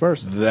 and vice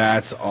versa.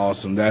 That's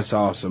awesome. That's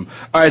awesome.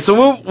 All right,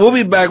 so we'll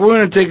be back. We're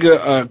going to take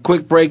a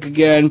quick break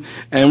again,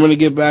 and we're going to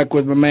get back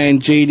with my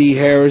man J.D.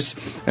 Harris,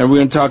 and we're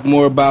going to talk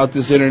more about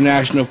this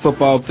international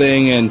football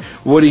thing and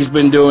what he's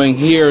been doing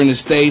here in the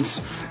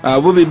States.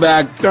 We'll be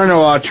back.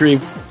 Darnell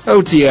Autry,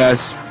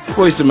 OTS,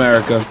 Voice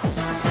America.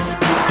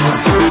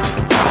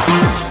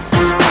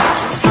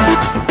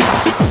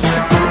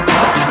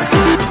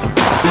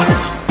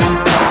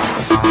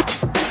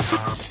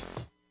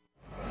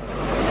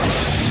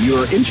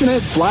 Your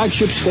internet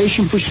flagship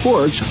station for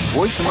sports,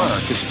 Voice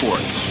America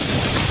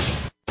Sports.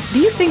 Do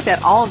you think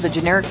that all of the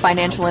generic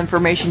financial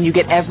information you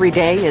get every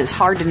day is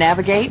hard to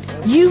navigate?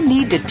 You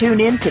need to tune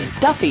in to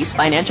Duffy's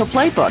Financial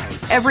Playbook.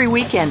 Every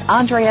weekend,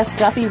 Andre S.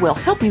 Duffy will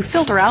help you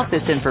filter out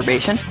this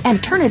information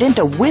and turn it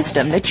into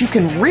wisdom that you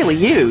can really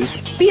use.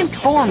 Be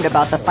informed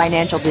about the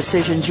financial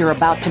decisions you're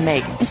about to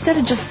make instead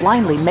of just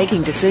blindly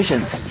making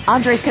decisions.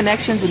 Andre's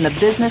connections in the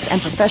business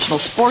and professional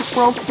sports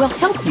world will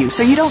help you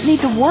so you don't need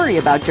to worry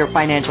about your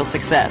financial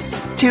success.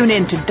 Tune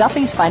in to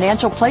Duffy's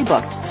Financial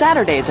Playbook,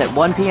 Saturdays at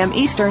 1 p.m.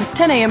 Eastern,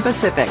 10 a.m.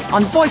 Pacific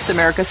on Voice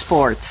America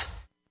Sports.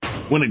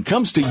 When it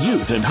comes to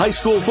youth and high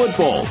school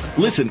football,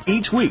 listen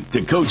each week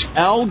to Coach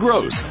Al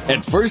Gross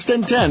at First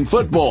and 10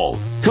 Football.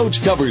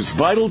 Coach covers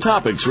vital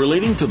topics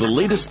relating to the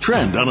latest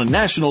trend on a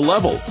national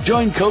level.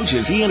 Join Coach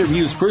as he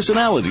interviews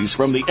personalities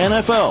from the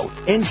NFL,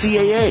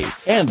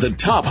 NCAA, and the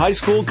top high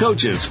school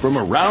coaches from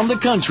around the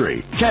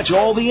country. Catch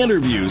all the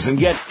interviews and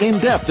get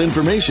in-depth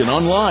information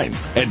online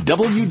at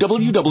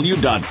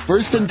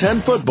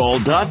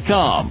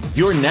www.firstand10football.com.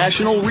 Your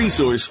national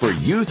resource for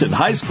youth and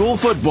high school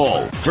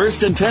football.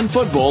 First and 10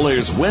 Football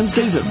airs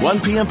Wednesdays at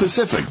 1 p.m.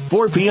 Pacific,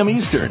 4 p.m.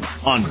 Eastern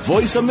on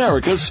Voice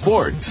America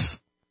Sports.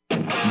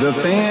 The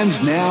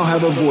fans now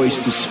have a voice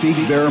to speak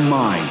their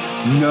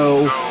mind.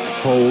 No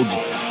holds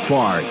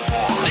barred. They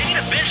need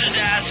to bench his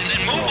ass and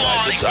then move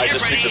on. I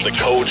just think that the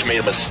coach made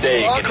a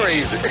mistake. All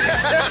crazy.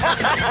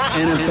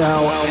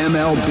 NFL,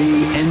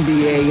 MLB,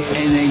 NBA,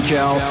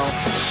 NHL.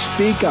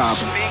 Speak up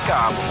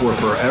or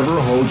forever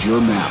hold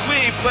your mouth. We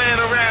ain't playing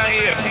around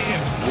here.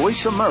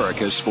 Voice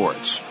America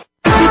Sports.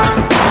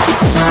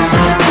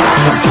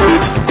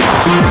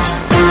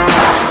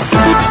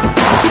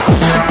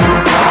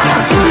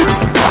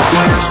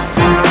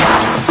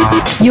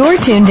 You're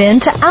tuned in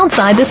to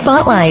Outside the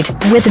Spotlight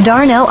with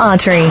Darnell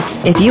Autry.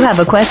 If you have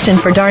a question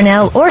for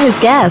Darnell or his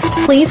guest,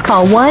 please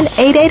call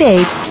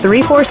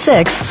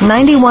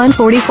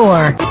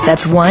 1-888-346-9144.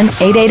 That's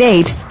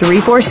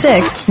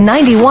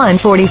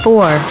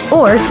 1-888-346-9144.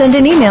 Or send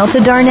an email to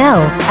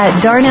Darnell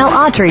at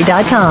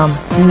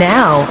darnellautry.com.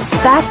 Now,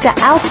 back to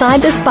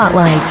Outside the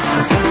Spotlight.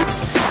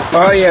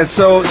 Oh yeah,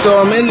 so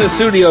I'm in the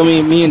studio.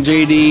 Me and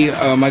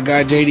JD, my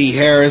guy JD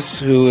Harris,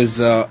 who is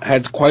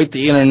had quite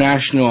the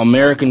international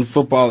American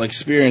football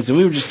experience, and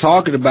we were just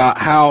talking about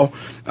how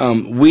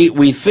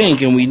we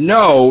think and we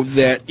know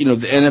that the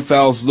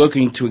NFL's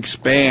looking to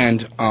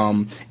expand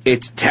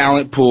its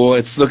talent pool.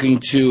 It's looking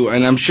to,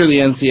 and I'm sure the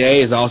NCAA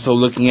is also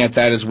looking at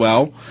that as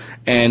well.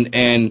 And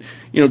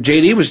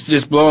JD was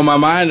just blowing my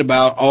mind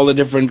about all the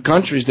different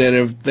countries that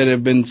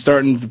have been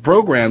starting the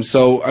program.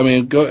 So, I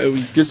mean,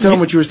 just tell them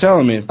what you were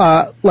telling me.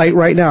 Like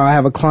right now, I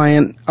have a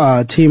client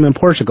team in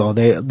Portugal,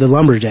 the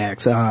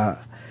Lumberjacks. Wait.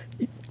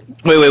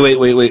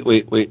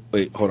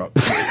 Hold on.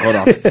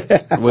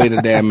 Wait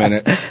a damn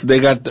minute. They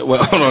got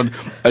hold on.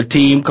 A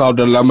team called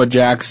the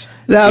Lumberjacks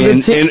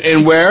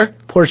in where?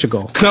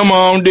 Portugal. Come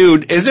on,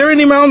 dude. Is there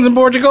any mountains in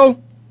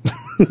Portugal?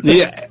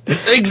 Yeah,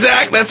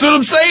 exactly. That's what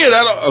I'm saying.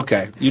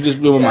 Okay, you just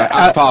blew my mind.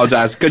 I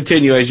apologize.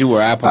 Continue as you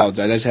were. I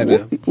apologize. I just had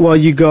to. Well,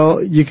 you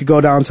could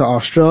go down to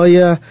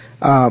Australia.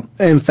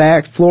 In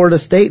fact, Florida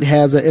State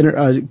has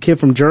a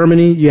kid from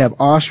Germany. You have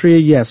Austria.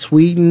 You have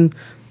Sweden,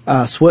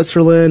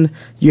 Switzerland.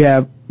 You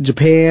have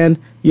Japan.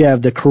 You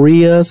have the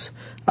Koreas.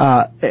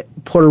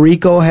 Puerto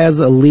Rico has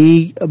a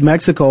league.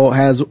 Mexico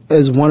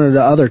is one of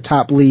the other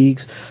top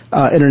leagues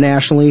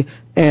internationally.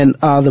 And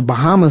the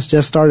Bahamas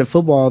just started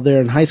football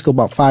there in high school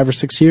about 5 or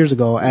 6 years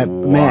ago at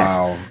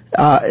Max.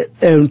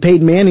 And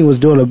Peyton Manning was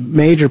doing a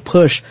major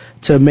push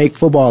to make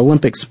football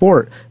Olympic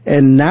sport.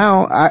 And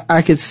now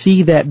I could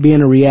see that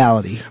being a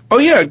reality. Oh,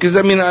 yeah, because,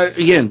 I mean,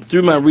 again,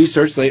 through my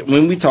research,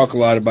 when we talk a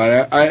lot about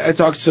it, I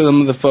talked to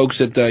some of the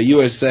folks at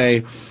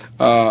USA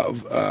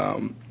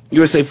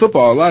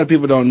Football. A lot of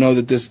people don't know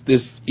that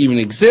this even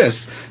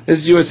exists. This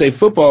is USA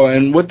Football,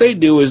 and what they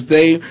do is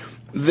they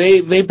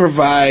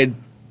provide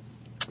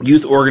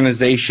youth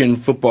organization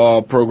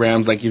football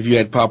programs. Like if you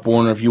had Pop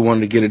Warner, if you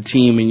wanted to get a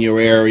team in your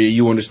area,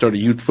 you wanted to start a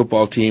youth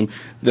football team,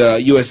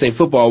 the USA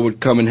Football would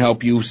come and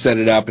help you set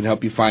it up and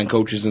help you find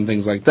coaches and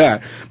things like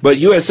that. But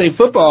USA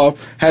Football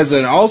has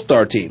an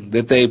all-star team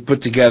that they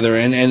put together,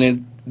 and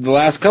in the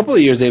last couple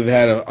of years they've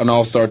had an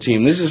all-star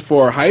team. This is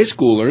for high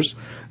schoolers,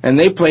 and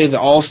they play the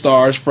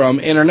all-stars from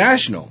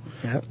international.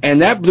 Yep.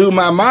 And that blew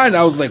my mind.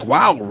 I was like,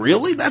 wow,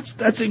 really?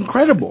 That's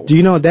incredible. Do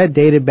you know that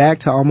dated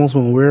back to almost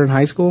when we were in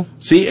high school?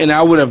 See, and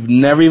I was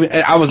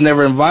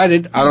never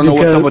invited. I don't know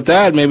what's up with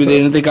that. Maybe they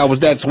didn't think I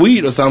was that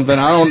sweet or something.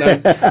 I don't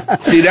know.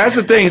 See, that's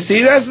the thing.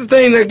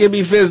 That get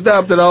me fizzed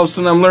up, that all of a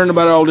sudden I'm learning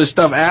about all this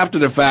stuff after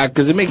the fact,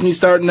 because it makes me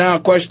start now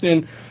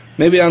questioning,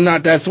 maybe I'm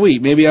not that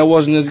sweet. Maybe I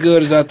wasn't as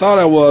good as I thought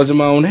I was in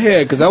my own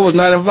head, because I was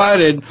not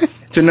invited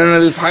to none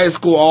of this high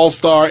school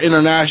all-star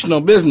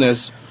international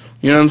business.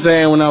 You know what I'm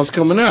saying? When I was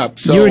coming up.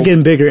 So, you were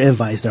getting bigger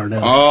invites,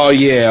 Darnell. Oh,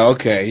 yeah.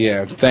 Okay.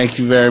 Yeah. Thank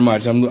you very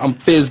much. I'm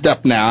fizzed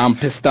up now. I'm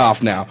pissed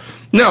off now.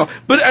 No,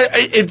 but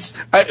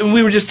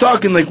we were just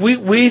talking, like,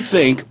 we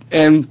think,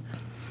 and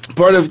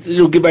part of,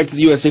 get back to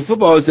the USA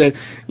Football, is that,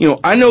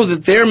 I know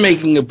that they're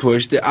making a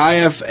push, the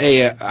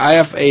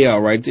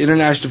IFAL, right, the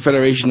International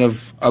Federation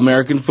of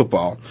American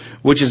Football,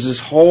 which is this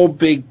whole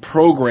big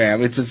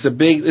program. This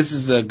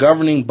is a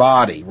governing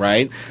body,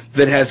 right,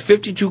 that has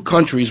 52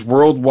 countries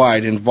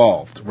worldwide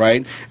involved,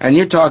 right? And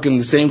you're talking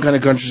the same kind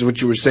of countries,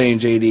 what you were saying,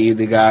 JD.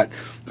 They got,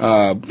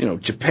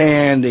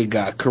 Japan, they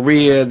got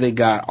Korea, they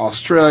got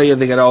Australia,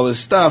 they got all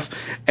this stuff.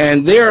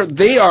 And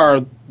they are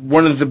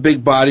one of the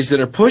big bodies that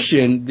are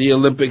pushing the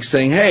Olympics,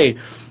 saying, hey,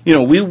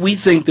 we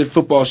think that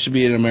football should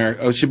be an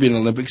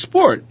Olympic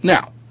sport.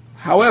 Now,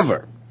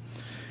 however,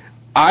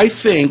 I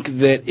think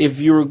that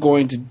if you were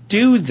going to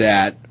do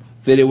that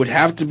it would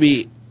have to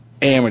be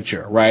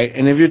amateur, right?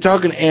 And if you're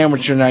talking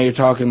amateur, now you're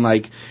talking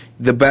like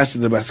the best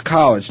of the best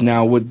college.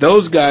 Now, would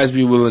those guys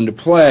be willing to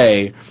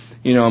play,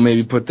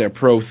 maybe put their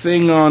pro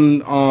thing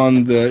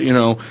on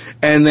the,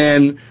 and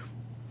then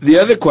the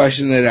other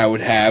question that I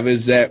would have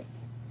is that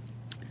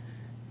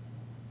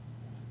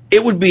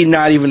it would be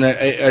not even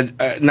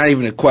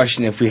a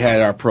question if we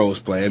had our pros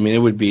play. I mean, it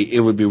would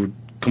be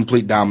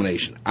complete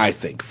domination, I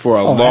think, for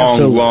a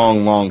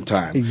long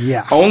time.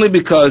 Yeah. Only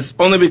because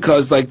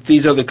like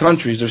these other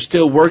countries are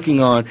still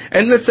working on,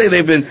 and let's say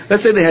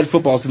they had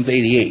football since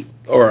 '88,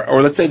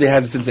 or let's say they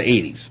had it since the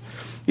 '80s.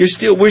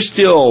 We're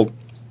still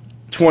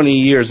 20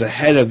 years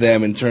ahead of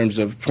them in terms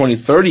of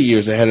 30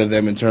 years ahead of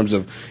them in terms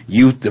of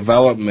youth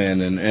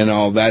development and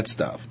all that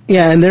stuff.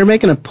 Yeah, and they're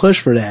making a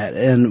push for that.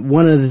 And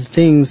one of the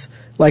things,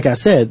 like I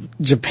said,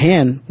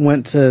 Japan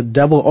went to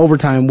double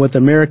overtime with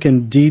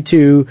American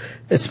D2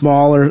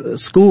 smaller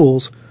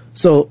schools.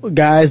 So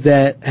guys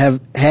that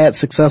have had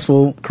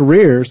successful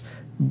careers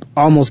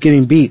almost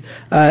getting beat.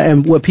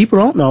 And what people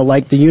don't know,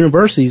 like the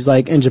universities,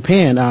 like in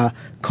Japan,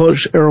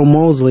 Coach Earl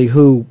Mosley,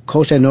 who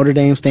coached at Notre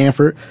Dame,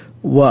 Stanford,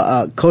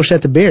 coached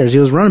at the Bears. He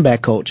was running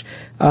back coach.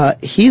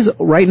 He's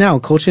right now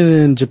coaching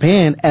in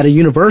Japan at a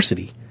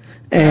university.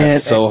 And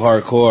that's so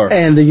hardcore.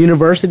 And the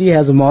university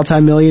has a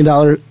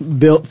multi-million-dollar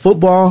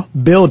football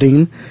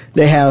building.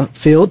 They have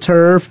field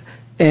turf,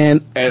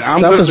 and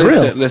stuff is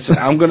real. Listen,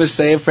 I'm going to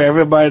say it for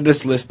everybody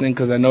that's listening,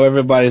 because I know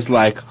everybody's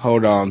like,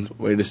 hold on,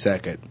 wait a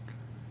second.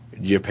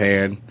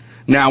 Japan.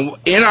 Now,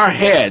 in our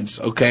heads,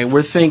 okay,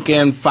 we're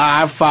thinking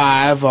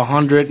 5'5",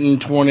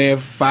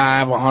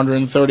 125,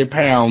 130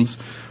 pounds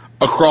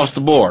across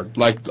the board,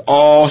 like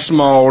all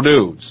small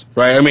dudes,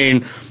 right? I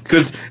mean,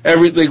 because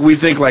everything we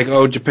think like,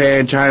 oh,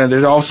 Japan, China,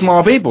 they're all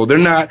small people. They're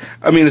not,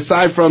 I mean,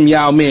 aside from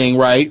Yao Ming,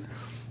 right?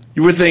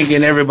 You were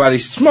thinking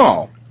everybody's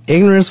small.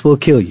 Ignorance will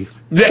kill you.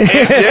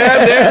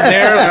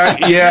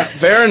 Yeah,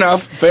 fair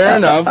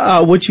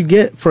enough. What you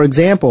get, for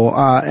example,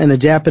 in the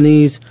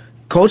Japanese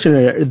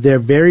culture, they're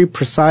very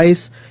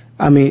precise.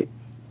 I mean,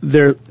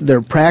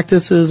 their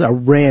practices are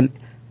ran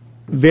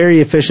very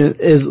efficient.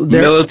 Is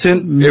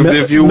militant,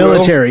 if you will.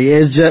 Military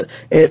is just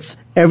it's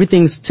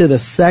everything's to the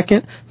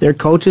second. Their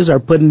coaches are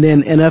putting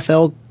in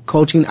NFL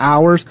coaching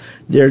hours.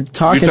 They're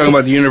talking. You're talking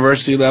about the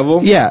university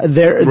level? Yeah,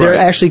 they're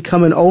actually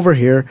coming over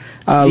here.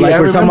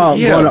 We're talking about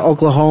going to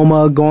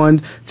Oklahoma,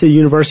 going to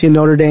University of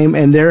Notre Dame,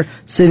 and they're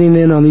sitting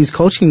in on these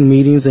coaching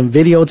meetings and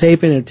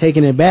videotaping and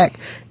taking it back,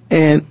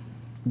 and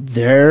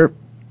they're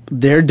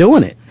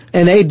doing it.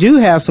 And they do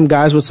have some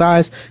guys with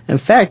size. In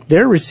fact,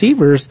 their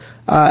receivers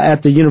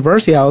at the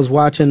university, I was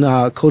watching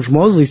Coach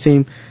Mosley's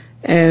team,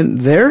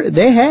 and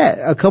they had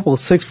a few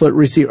 6-foot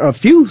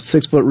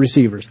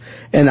receivers.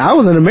 And I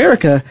was in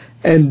America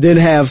and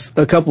didn't have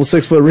a couple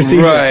 6-foot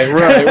receivers. Right.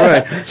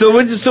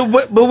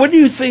 But what do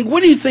you think?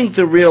 What do you think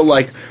the real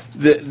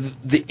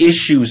the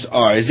issues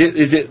are? Is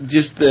it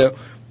just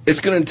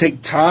it's going to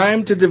take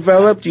time to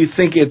develop? Do you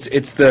think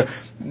it's the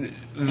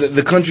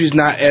country's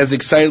not as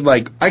excited?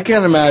 Like, I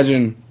can't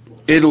imagine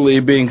Italy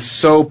being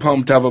so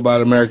pumped up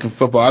about American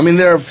football. I mean,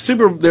 they're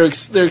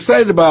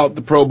excited about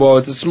the Pro Bowl.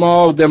 It's a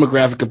small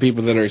demographic of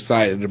people that are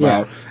excited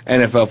about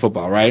NFL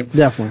football, right?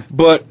 Definitely.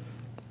 But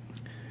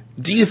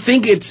do you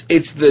think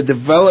it's the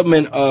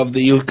development of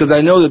the youth? Because I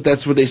know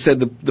that's what they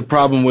said the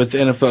problem with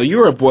NFL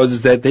Europe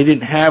was that they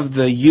didn't have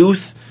the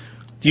youth.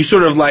 You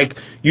sort of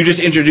you just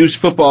introduced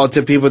football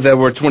to people that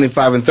were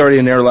 25 and 30,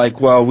 and they're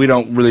like, well, we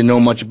don't really know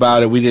much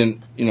about it. We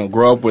didn't,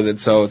 grow up with it,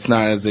 so it's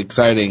not as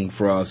exciting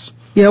for us.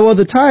 Yeah, well,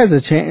 the times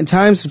have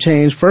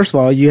changed. First of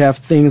all, you have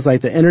things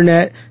like the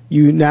internet.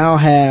 You now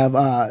have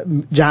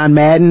John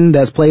Madden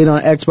that's played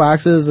on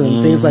Xboxes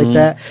and things like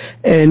that.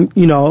 And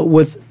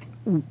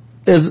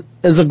is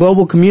a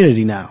global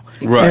community now.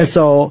 Right. And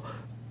so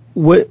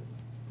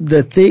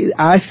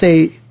I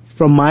say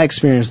from my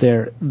experience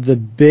there, the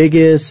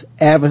biggest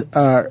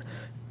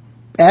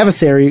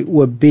adversary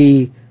would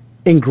be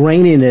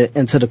ingraining it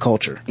into the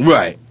culture.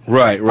 Right.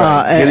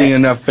 Getting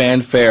enough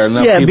fanfare,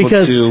 enough people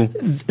because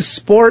to...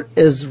 sport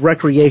is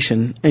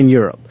recreation in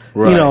Europe.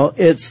 Right.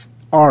 It's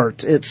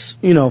art. It's,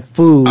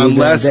 food.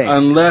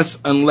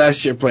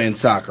 Unless you're playing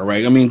soccer,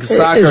 right? I mean, 'cause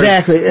soccer...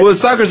 Exactly. Well,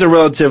 soccer's a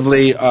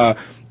relatively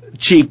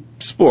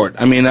cheap sport.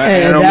 I mean,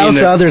 I don't that was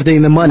the other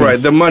thing, the money.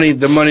 Right, the money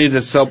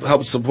to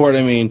help support,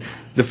 I mean,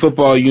 the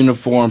football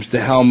uniforms, the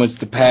helmets,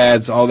 the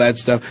pads, all that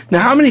stuff.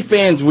 Now, how many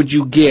fans would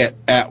you get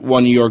at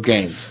one of your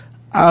games?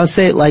 I would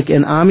say,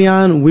 in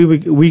Amiens,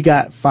 we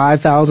got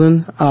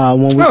 5,000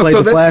 when we played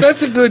the Flash.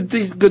 That's a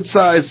good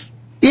size.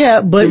 Yeah,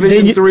 but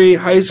Division III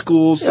high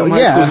schools. Some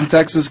high schools in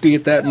Texas could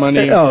get that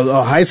money.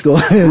 Oh, high school.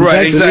 Right,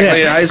 Texas,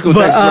 exactly. Yeah. High school,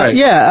 Texas,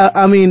 right.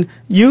 I mean,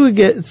 you would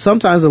get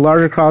sometimes a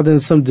larger crowd than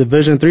some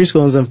Division III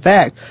schools. In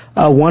fact,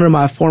 one of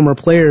my former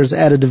players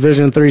at a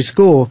Division III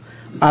school,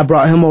 I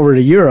brought him over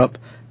to Europe,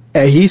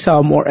 and he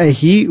saw more. And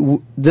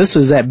this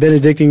was at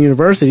Benedictine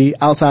University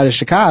outside of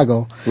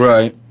Chicago.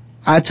 Right.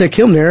 I took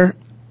him there,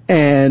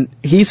 and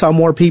he saw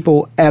more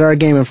people at our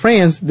game in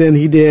France than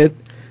he did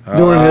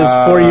during his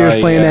 4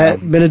 years playing at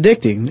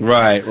Benedictine.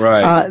 Right.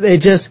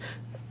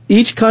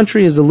 Each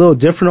country is a little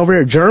different over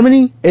here.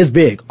 Germany is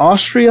big.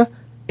 Austria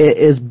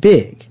is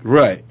big.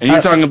 Right. And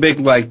you're talking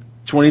big,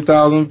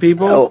 20,000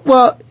 people?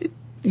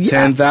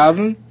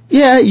 10,000?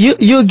 Yeah,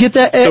 you'll get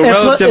that. So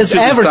relative it's to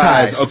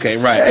advertised. The size. Okay,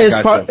 right.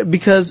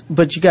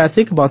 But you got to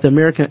think about the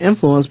American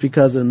influence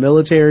because of the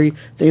military,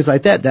 things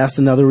like that. That's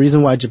another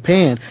reason why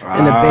Japan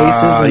and the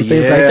bases and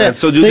things like that.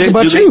 So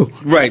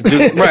Right.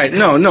 Right.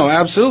 No,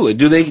 absolutely.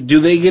 Do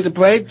they get to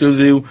play?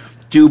 Do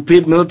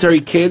military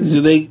kids, do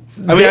they?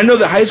 I mean, I know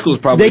the high schools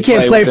probably they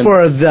can't play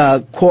for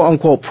the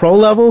quote-unquote pro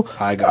level.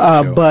 I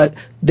got you. But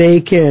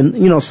they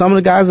can, some of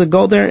the guys that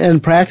go there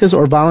and practice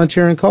or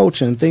volunteer and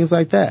coach and things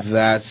like that.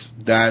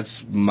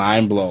 That's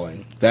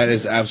mind-blowing. That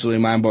is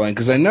absolutely mind-blowing.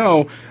 Because I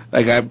know,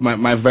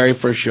 my very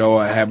first show,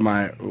 I had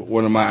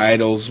one of my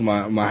idols,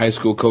 my high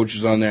school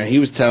coaches on there. He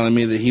was telling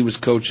me that he was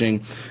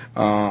coaching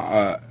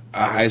a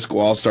high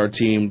school all-star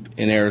team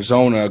in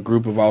Arizona, a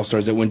group of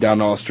all-stars that went down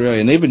to Australia.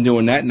 And they've been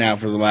doing that now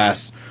for the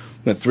last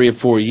 3 or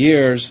 4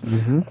 years,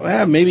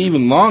 maybe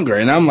even longer.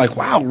 And I'm like,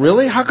 wow,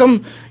 really? How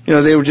come,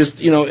 they were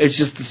just, it's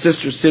just the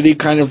sister city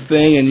kind of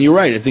thing. And you're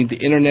right. I think the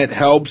internet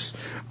helps.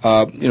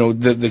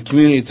 The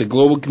community, it's a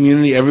global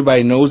community.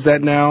 Everybody knows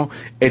that now.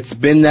 It's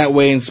been that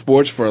way in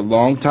sports for a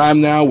long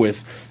time now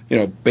with,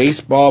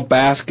 baseball,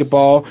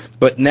 basketball.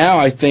 But now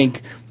I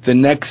think the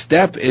next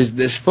step is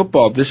this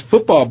football. This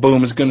football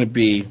boom is going to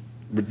be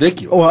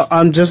ridiculous. Well,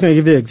 I'm just going to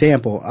give you an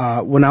example.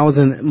 When I was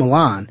in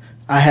Milan,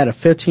 I had a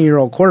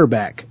 15-year-old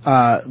quarterback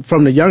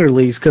from the younger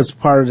leagues, because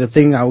part of the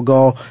thing I would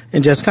go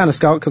and just kind of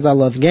scout because I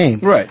love the game.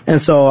 Right.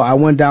 And so I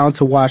went down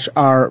to watch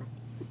our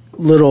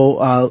little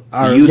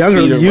our youth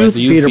younger feeder, youth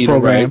feeder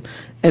program, right.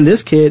 and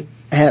this kid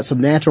had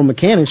some natural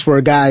mechanics for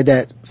a guy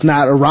that's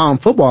not around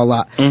football a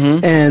lot.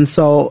 Mm-hmm. And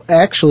so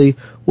actually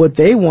what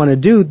they want to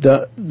do,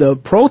 the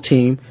pro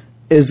team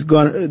is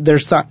they're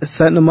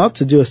setting him up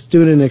to do a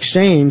student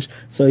exchange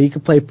so he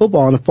could play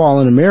football in the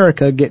fall in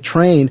America, get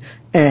trained,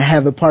 and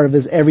have it part of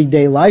his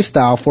everyday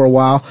lifestyle for a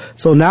while.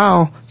 So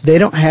now they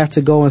don't have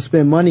to go and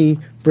spend money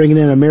bringing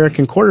in an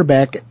American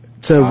quarterback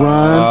to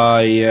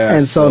run. Yeah.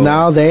 And so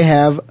now they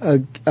have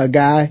a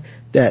guy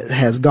that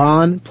has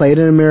played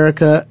in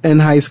America in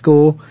high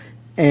school,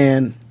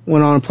 and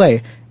went on to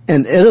play.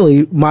 And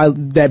Italy,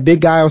 that big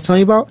guy I was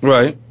telling you about,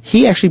 right?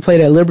 He actually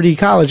played at Liberty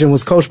College and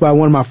was coached by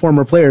one of my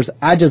former players.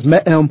 I just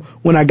met him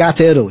when I got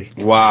to Italy.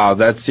 Wow,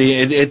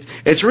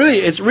 it's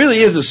really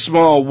is a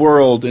small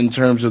world in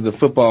terms of the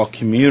football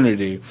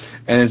community,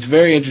 and it's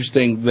very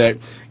interesting that,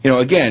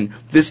 again,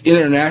 this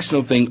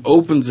international thing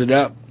opens it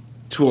up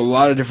to a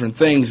lot of different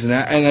things. And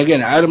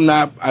again,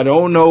 I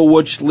don't know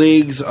which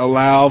leagues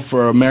allow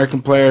for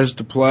American players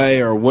to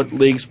play, or what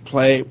leagues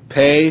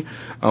pay,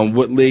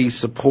 what leagues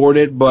support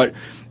it, but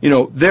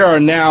there are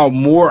now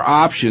more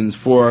options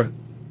for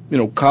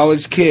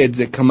college kids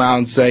that come out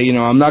and say,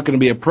 I'm not going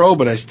to be a pro,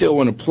 but I still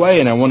want to play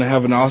and I want to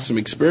have an awesome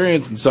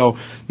experience. And so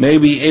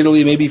maybe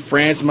Italy, maybe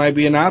France might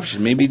be an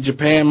option. Maybe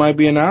Japan might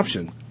be an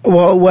option.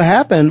 Well, what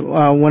happened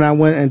when I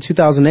went in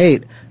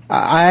 2008,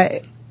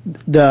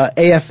 the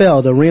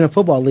AFL, the Arena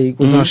Football League,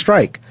 was on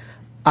strike.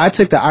 I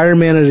took the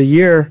Ironman of the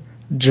Year,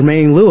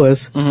 Jermaine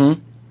Lewis,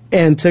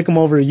 and took him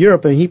over to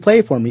Europe, and he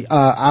played for me.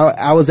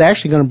 I was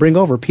actually going to bring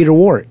over Peter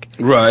Warwick.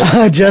 Right.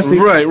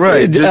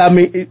 Right. I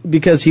mean,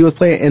 because he was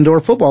playing indoor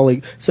football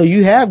league. So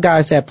you have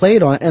guys that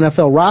played on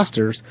NFL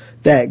rosters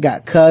that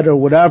got cut or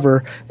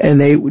whatever,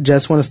 and they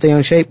just want to stay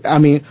in shape. I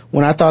mean,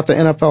 when I thought the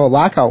NFL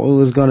lockout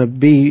was going to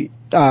be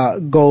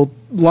go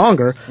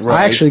longer,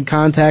 I actually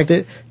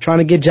contacted trying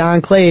to get John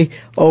Clay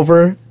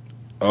over.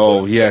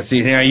 Oh, yeah.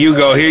 See, here you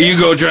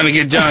go trying to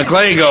get John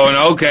Clay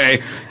going.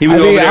 Okay. He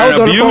was over there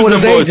and abused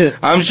them boys. Agent.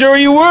 I'm sure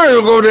you were.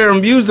 He'll go there and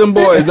abuse them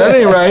boys. That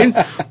ain't right.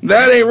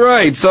 That ain't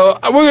right. So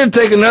we're going to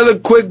take another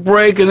quick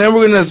break, and then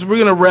we're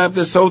going to wrap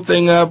this whole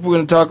thing up. We're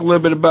going to talk a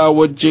little bit about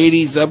what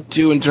JD's up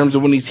to in terms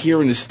of when he's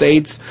here in the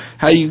States,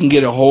 how you can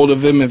get a hold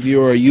of him if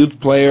you're a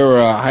youth player or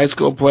a high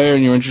school player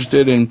and you're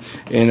interested in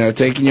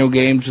taking your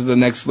game to the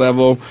next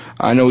level.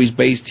 I know he's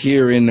based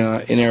here in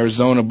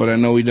Arizona, but I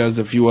know he does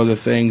a few other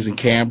things in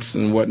camps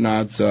and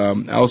whatnot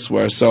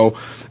elsewhere. So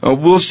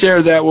we'll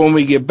share that when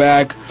we get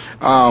back.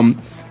 We'll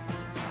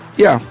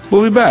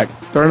be back.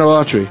 Darnell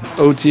Autry,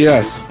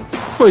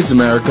 OTS, Voice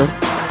America.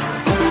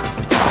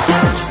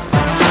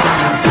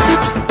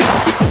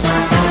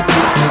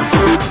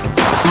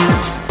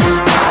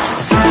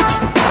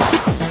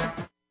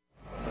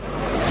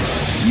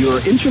 Your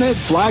internet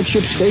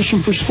flagship station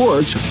for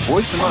sports,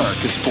 Voice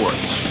America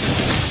Sports.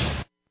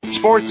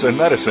 Sports and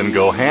medicine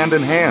go hand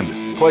in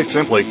hand. Quite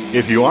simply,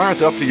 if you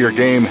aren't up to your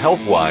game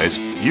health-wise,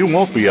 you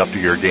won't be up to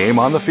your game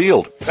on the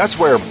field. That's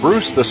where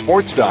Bruce the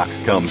Sports Doc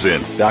comes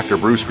in. Dr.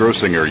 Bruce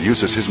Grossinger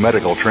uses his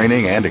medical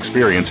training and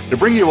experience to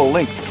bring you a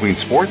link between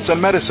sports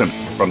and medicine,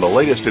 from the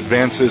latest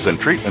advances and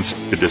treatments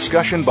to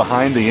discussion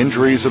behind the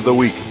injuries of the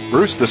week.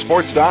 Bruce the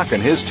Sports Doc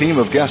and his team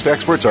of guest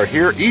experts are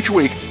here each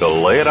week to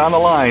lay it on the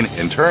line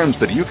in terms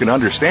that you can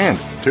understand.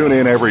 Tune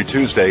in every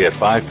Tuesday at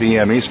 5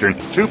 p.m. Eastern,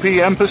 2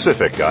 p.m.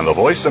 Pacific on the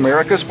Voice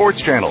America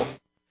Sports Channel.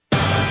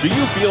 Do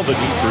you feel the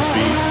need for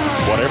speed?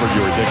 Whatever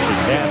your addiction,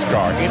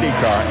 NASCAR,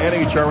 IndyCar,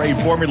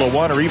 NHRA, Formula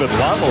One, or even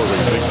lawnmower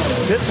racing,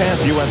 Pit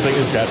Pass USA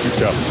has got you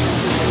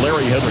covered.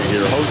 Larry Henry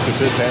here, host of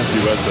Pit Pass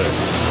USA.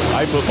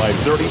 I put my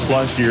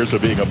 30-plus years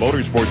of being a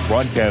motorsports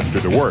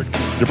broadcaster to work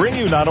to bring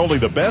you not only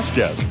the best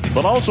guests,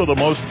 but also the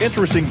most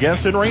interesting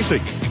guests in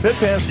racing. Pit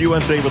Pass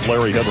USA with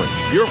Larry Henry,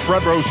 your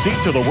front row seat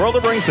to the world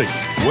of racing.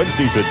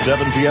 Wednesdays at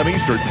 7 p.m.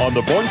 Eastern on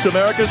the Voice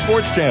America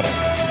Sports Channel.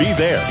 Be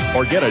there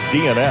or get a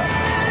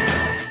DNF.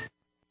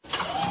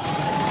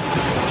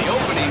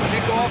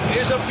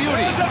 Is a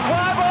beauty. It's a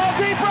fly ball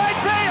deep right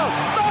field.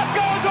 Back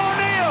goes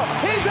O'Neal.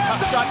 He's at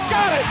the shot.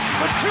 Got it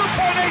with 2.8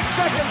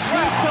 seconds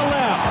left to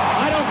left.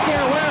 I don't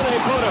care where they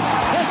put him.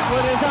 This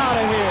one is out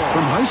of here.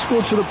 From high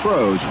school to the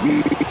pros,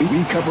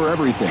 we cover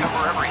everything.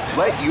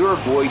 Let your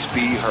voice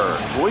be heard.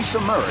 Voice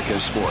America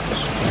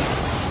Sports.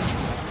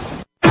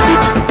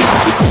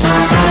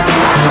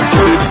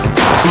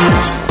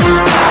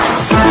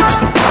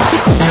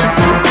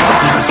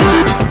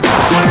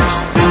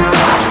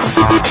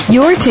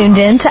 You're tuned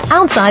in to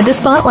Outside the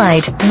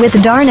Spotlight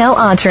with Darnell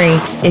Autry.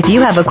 If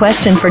you have a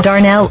question for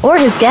Darnell or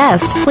his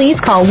guest,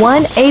 please call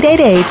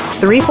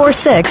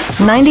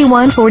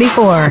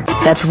 1-888-346-9144.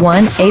 That's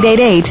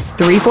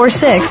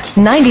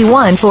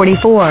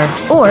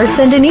 1-888-346-9144. Or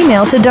send an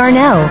email to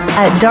Darnell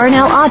at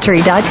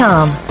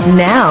darnellautry.com.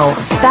 Now,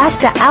 back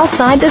to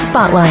Outside the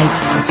Spotlight.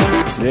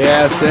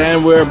 Yes,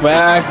 and we're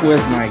back with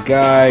my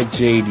guy,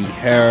 J.D.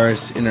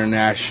 Harris,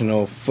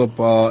 international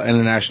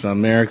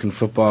American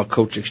football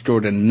coach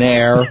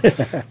extraordinaire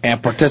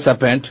and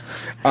participant.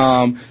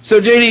 So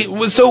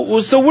J.D.,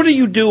 so what are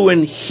you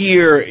doing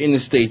here in the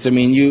States? I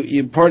mean,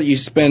 you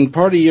spend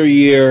part of your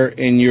year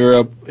in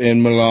Europe,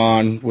 in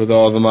Milan, with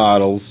all the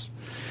models.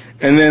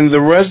 And then the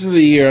rest of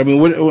the year, I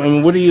mean,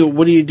 what are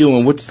you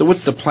doing? What's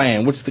the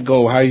plan? What's the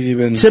goal? How have you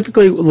been?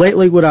 Typically,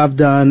 lately, what I've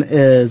done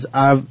is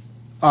I've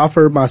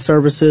offered my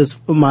services,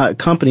 my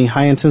company,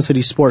 High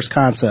Intensity Sports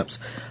Concepts.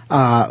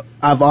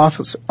 I've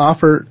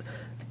offered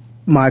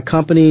my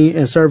company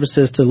and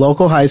services to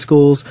local high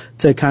schools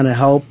to kind of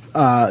help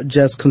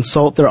just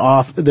consult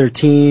their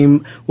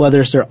team,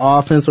 whether it's their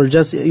offense or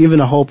just even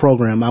a whole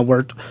program. I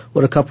worked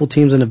with a couple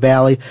teams in the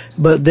Valley,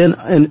 but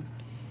then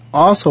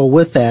also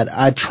with that,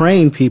 I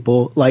train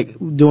people like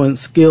doing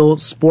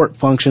skilled sport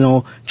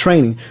functional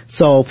training.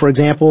 So, for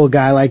example, a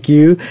guy like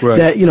you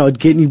that,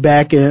 getting you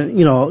back and,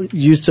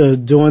 used to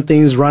doing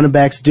things running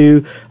backs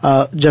do,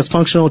 just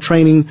functional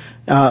training,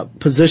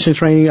 position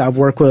training. I've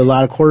worked with a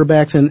lot of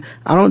quarterbacks, and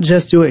I don't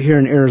just do it here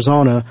in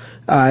Arizona.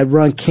 I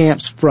run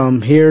camps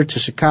from here to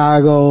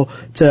Chicago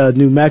to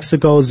New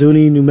Mexico.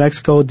 Zuni, New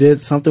Mexico did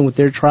something with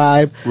their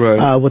tribe,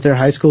 with their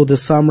high school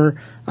this summer.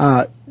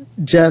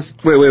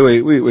 Just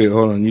wait,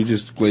 hold on. You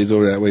just glazed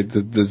over that. Wait,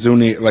 the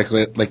Zuni,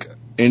 like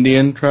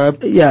Indian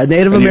tribe? Yeah,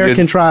 Native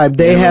American tribe.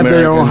 They have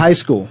their own high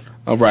school.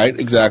 Oh, right,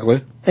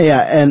 exactly. Yeah,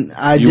 and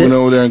you went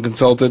over there and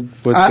consulted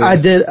with I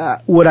did,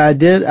 what I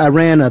did, I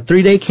ran a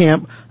 3-day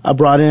camp. I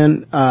brought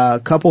in a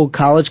couple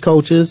college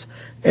coaches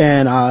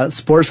and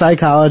sports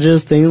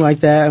psychologists, things like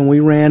that, and we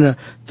ran a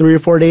 3 or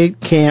 4 day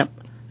camp.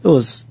 It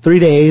was 3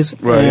 days,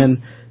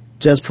 and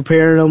just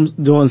preparing them,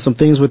 doing some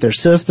things with their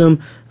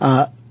system,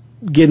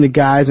 getting the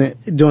guys and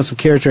doing some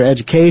character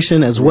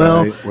education as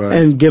well,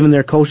 and giving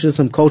their coaches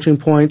some coaching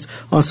points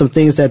on some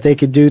things that they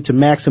could do to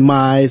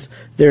maximize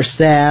their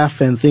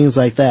staff and things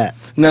like that.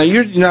 Now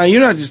you're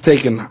not just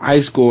taking high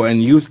school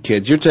and youth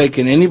kids. You're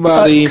taking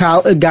anybody,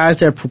 guys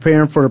that are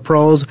preparing for the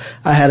pros.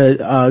 I had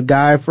a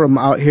guy from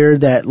out here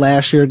that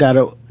last year got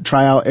to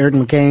try out, Eric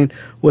McCain,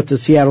 with the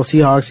Seattle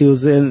Seahawks. He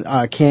was in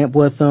camp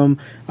with them.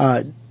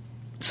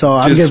 So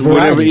I'm getting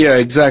variety. Yeah,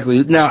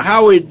 exactly. Now,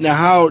 how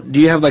do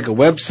you have like a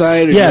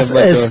website? Or yes, you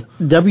have like it's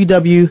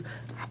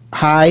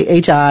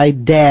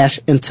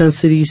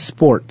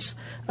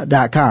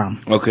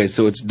www.hi-intensitysports.com. Okay,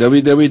 so it's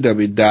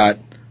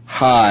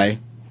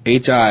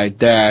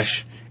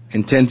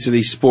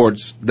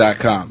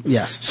www.hi-intensitysports.com.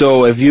 Yes.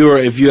 So if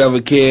you have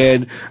a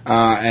kid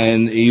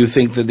and you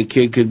think that the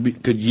kid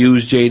could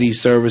use JD's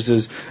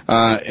services,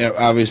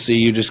 obviously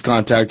you just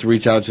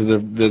reach out to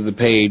the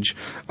page,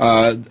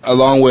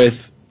 along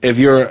with. If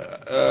you're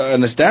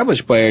an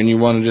established player and you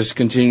want to just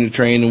continue to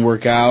train and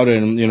work out,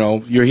 and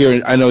you're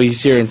here, I know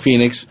he's here in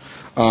Phoenix,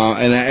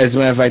 and as a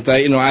matter of fact,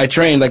 I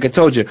trained, like I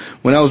told you,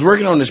 when I was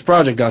working on this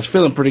project, I was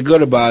feeling pretty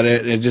good about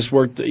it, and it just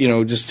worked,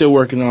 just still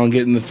working on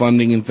getting the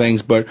funding and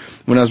things. But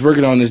when I was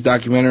working on this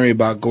documentary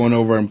about going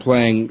over and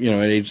playing,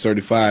 at age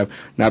 35,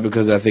 not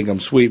because I think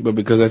I'm sweet, but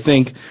because I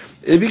think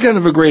it'd be kind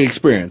of a great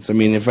experience. I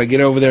mean, if I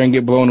get over there and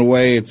get blown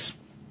away,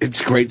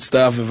 it's great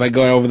stuff. If I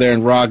go over there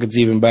and rock, it's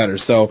even better.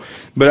 So,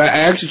 but I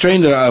actually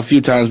trained a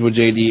few times with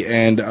JD,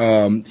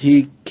 and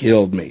he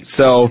killed me.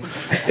 So,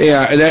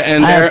 yeah,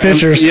 and I have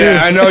pictures too. Yeah,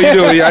 I know you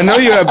do. I know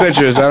you have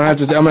pictures. I'm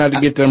gonna have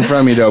to get them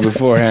from you though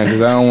beforehand,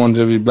 because I don't want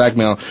to be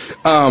blackmailed.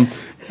 But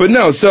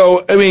no.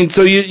 So I mean,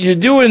 so you're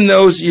doing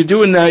those. You're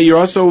doing that. You're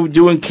also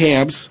doing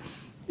camps.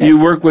 You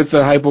work with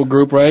the Hypo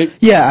group, right?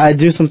 Yeah, I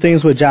do some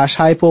things with Josh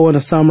Hypo in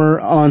the summer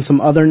on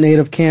some other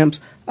native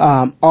camps.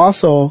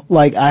 Also,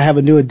 I have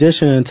a new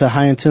addition to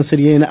high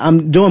intensity, and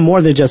I'm doing more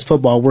than just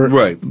football.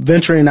 We're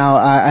venturing out.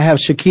 I have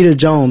Shakita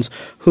Jones,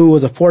 who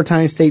was a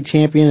 4-time state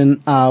champion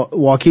in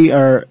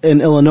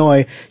in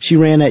Illinois. She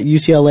ran at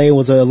UCLA,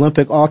 was an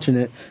Olympic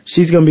alternate.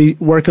 She's going to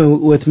be working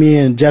with me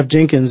and Jeff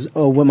Jenkins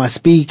with my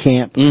speed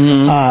camp,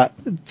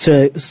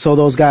 so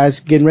those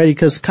guys getting ready,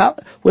 because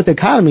with the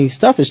economy,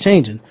 stuff is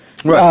changing.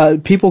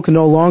 People can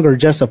no longer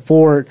just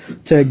afford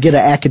to get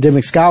an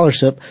academic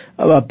scholarship.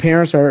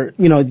 Parents are,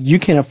 you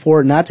can't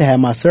afford not to have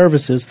my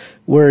services,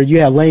 where you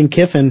have Lane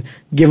Kiffin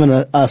giving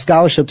a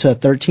scholarship to a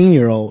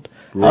 13-year-old.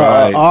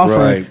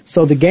 Offering.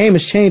 So the game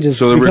is changing.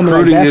 So the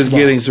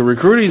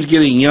recruiting is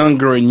getting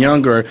younger and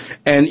younger.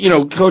 And,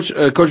 Coach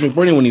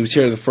McBurney, when he was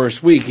here the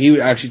first week, he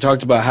actually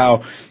talked about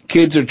how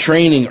kids are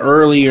training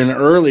earlier and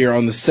earlier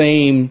on the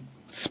same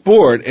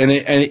sport, and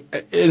in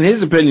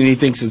his opinion, he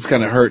thinks it's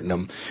kind of hurting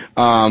them,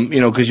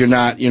 because you're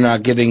not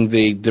getting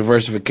the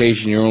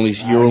diversification. You're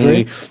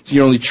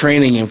only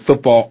training in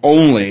football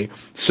only.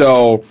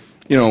 So,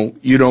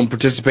 you don't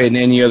participate in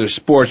any other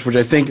sports, which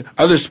I think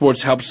other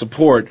sports help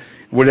support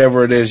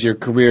whatever it is, your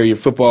career, your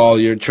football,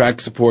 your track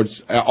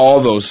supports,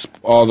 all those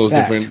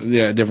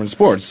different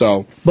sports.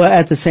 So, but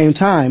at the same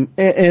time,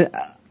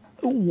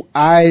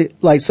 I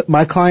like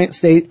my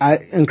clients. I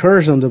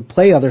encourage them to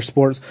play other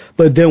sports,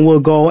 but then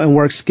we'll go and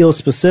work skill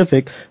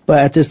specific. But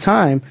at this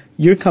time,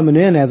 you're coming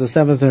in as a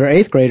 7th or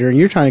 8th grader, and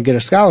you're trying to get a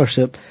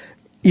scholarship.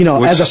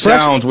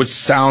 Which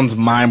sounds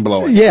mind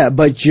blowing. Yeah,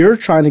 but you're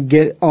trying to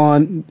get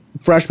on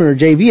freshman or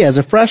JV as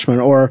a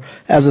freshman or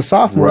as a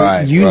sophomore.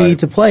 Right, you need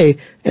to play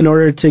in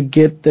order to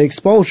get the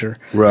exposure.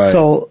 Right.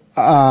 So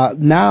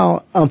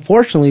now,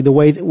 unfortunately, the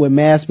way with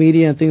mass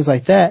media and things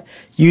like that,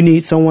 you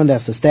need someone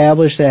that's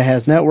established, that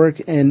has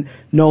network, and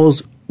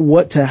knows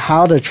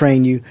how to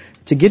train you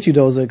to get you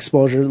those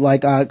exposure.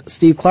 Like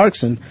Steve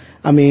Clarkson.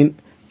 I mean,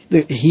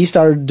 he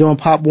started doing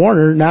Pop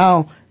Warner.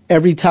 Now,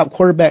 every top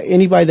quarterback,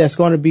 anybody that's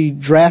going to be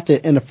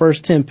drafted in the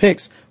first 10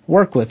 picks,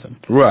 work with him.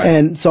 Right.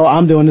 And so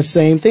I'm doing the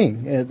same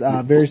thing.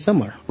 Very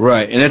similar.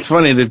 Right. And it's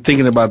funny that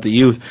thinking about the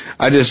youth,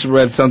 I just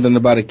read something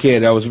about a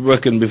kid. I was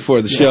looking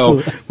before the show.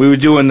 I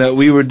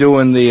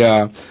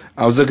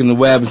was looking at the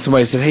web and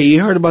somebody said, hey,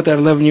 you heard about that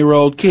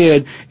 11-year-old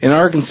kid in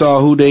Arkansas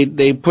who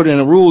they put in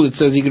a rule that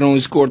says he can only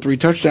score 3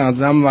 touchdowns.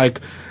 And I'm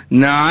like,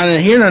 nah, I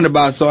didn't hear nothing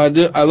about it. So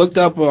I looked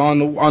up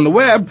on the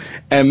web,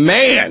 and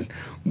man,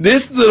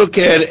 this little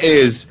kid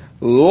is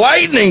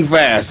lightning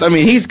fast. I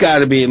mean, he's got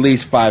to be at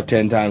least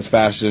 5-10 times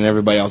faster than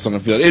everybody else on the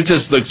field. It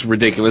just looks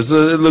ridiculous. It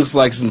looks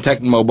like some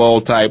Tecmo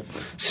Bowl type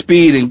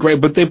speed and great.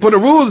 But they put a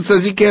rule that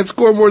says he can't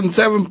score more than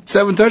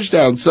seven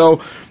touchdowns. So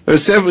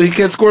he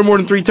can't score more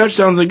than 3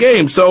 touchdowns a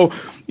game. So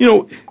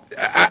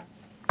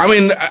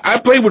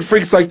I played with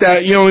freaks like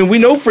that. We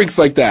know freaks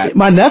like that.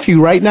 My nephew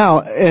right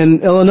now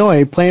in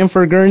Illinois playing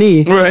for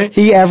Gurnee. Right.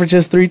 He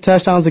averages 3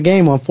 touchdowns a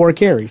game on 4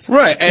 carries.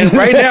 Right. And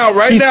right now,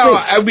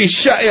 I'd be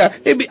shocked. Yeah,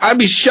 I'd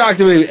be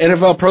shocked if the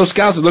NFL pro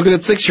scouts are looking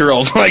at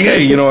 6-year-olds like,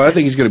 hey, I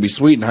think he's going to be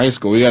sweet in high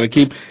school. We got to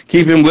keep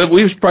him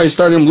we should probably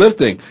start him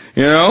lifting,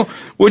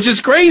 which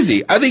is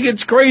crazy. I think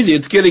it's crazy.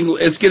 It's getting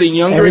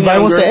younger. Everybody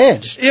wants to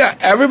edge. Yeah,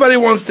 everybody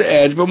wants to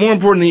edge, but more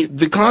importantly,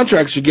 the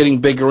contracts are getting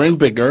bigger and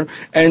bigger,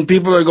 and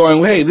people are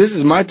going, hey, this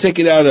is my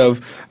ticket out of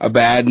a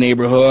bad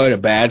neighborhood, a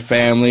bad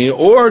family,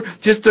 or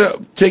just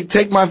to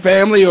take my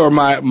family or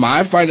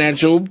my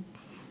financial,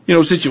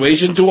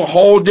 situation to a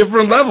whole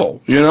different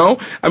level,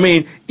 I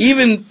mean,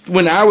 even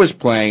when I was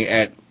playing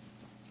at,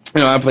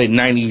 I played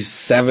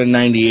 97,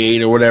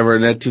 98 or whatever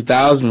in that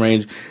 2000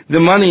 range, the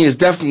money is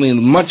definitely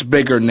much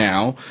bigger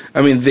now.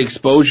 I mean, the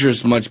exposure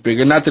is much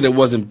bigger. Not that it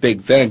wasn't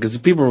big then, because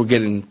people were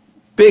getting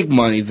big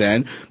money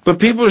then, but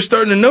people are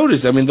starting to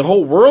notice. I mean, the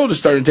whole world is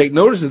starting to take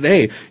notice that,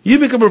 hey, you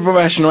become a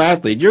professional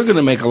athlete, you're going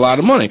to make a lot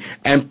of money.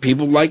 And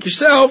people like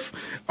yourself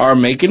are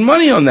making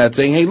money on that,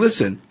 saying, hey,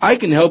 listen, I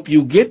can help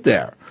you get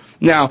there.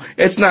 Now,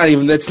 it's not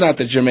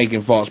that you're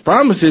making false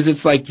promises.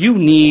 It's like you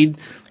need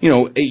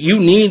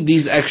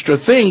these extra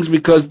things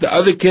because the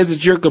other kids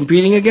that you're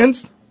competing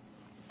against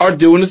are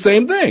doing the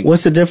same thing.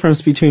 What's the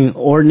difference between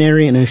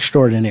ordinary and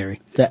extraordinary?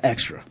 The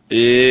extra.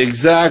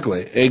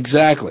 Exactly.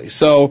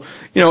 So,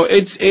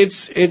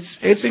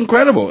 it's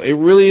incredible. It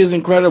really is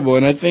incredible.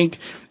 And I think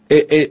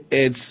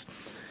it's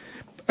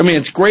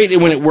great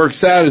when it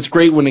works out. It's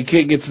great when a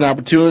kid gets an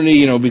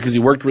opportunity, because he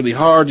worked really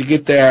hard to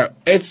get there.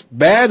 It's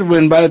bad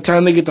when by the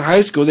time they get to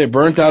high school, they're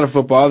burnt out of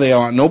football. They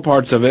want no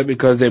parts of it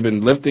because they've been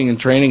lifting and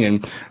training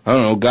and, I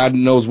don't know, God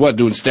knows what,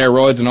 doing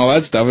steroids and all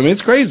that stuff. I mean,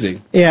 it's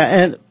crazy. Yeah,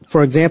 and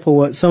for example,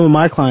 what some of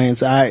my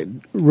clients,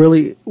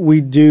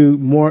 we do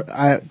more,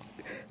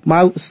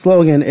 my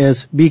slogan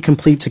is be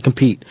complete to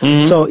compete.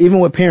 Mm-hmm. So even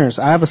with parents,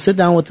 I have a sit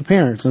down with the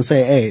parents and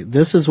say, hey,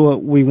 this is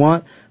what we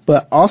want,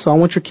 but also I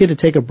want your kid to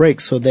take a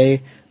break so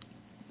they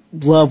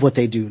love what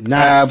they do,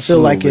 not Absolutely.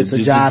 Feel like it's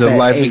a job. It's a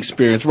life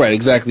experience, right?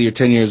 Exactly. You're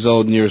 10 years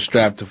old and you're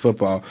strapped to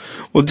football.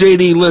 Well,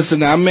 JD, listen,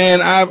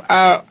 man,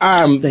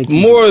 I'm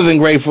more than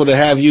grateful to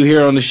have you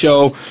here on the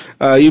show.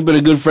 You've been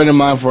a good friend of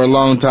mine for a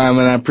long time,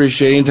 and I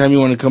appreciate it. Anytime you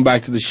want to come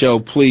back to the show,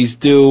 please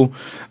do.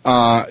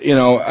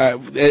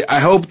 I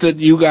hope that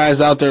you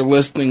guys out there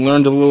listening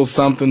learned a little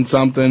something.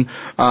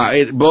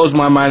 It blows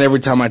my mind every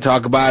time I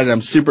talk about it.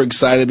 I'm super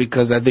excited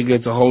because I think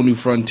it's a whole new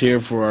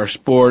frontier for our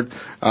sport,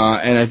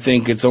 and I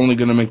think it's only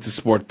going to make the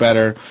sport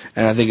better,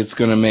 and I think it's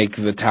going to make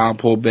the talent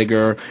pool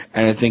bigger,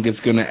 and I think it's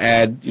going to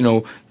add,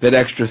 that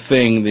extra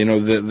thing,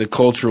 the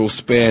cultural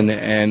spin,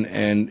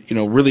 and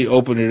really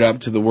open it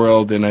up to the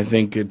world, and I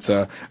think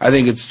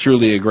it's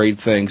truly a great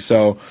thing.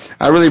 So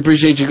I really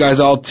appreciate you guys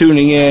all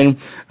tuning in.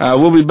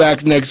 We'll be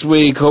back next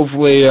week.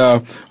 Hopefully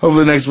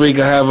next week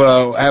I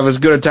have as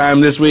good a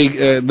time this week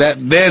than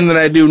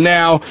I do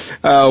now.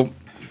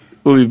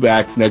 We'll be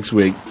back next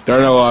week.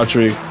 Darnell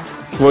Autry,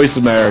 Voice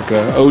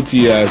America,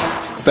 OTS.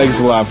 Thanks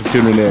a lot for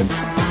tuning in.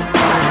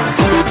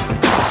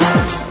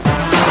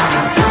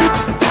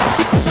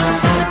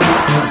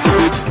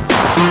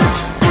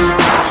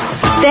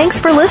 Thanks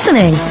for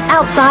listening.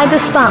 Outside the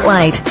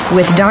Spotlight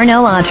with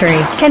Darnell Autry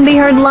can be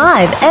heard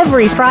live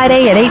every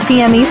Friday at 8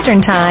 p.m.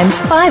 Eastern Time,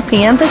 5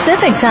 p.m.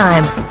 Pacific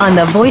Time on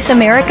the Voice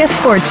America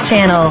Sports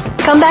Channel.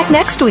 Come back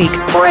next week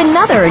for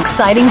another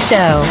exciting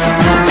show.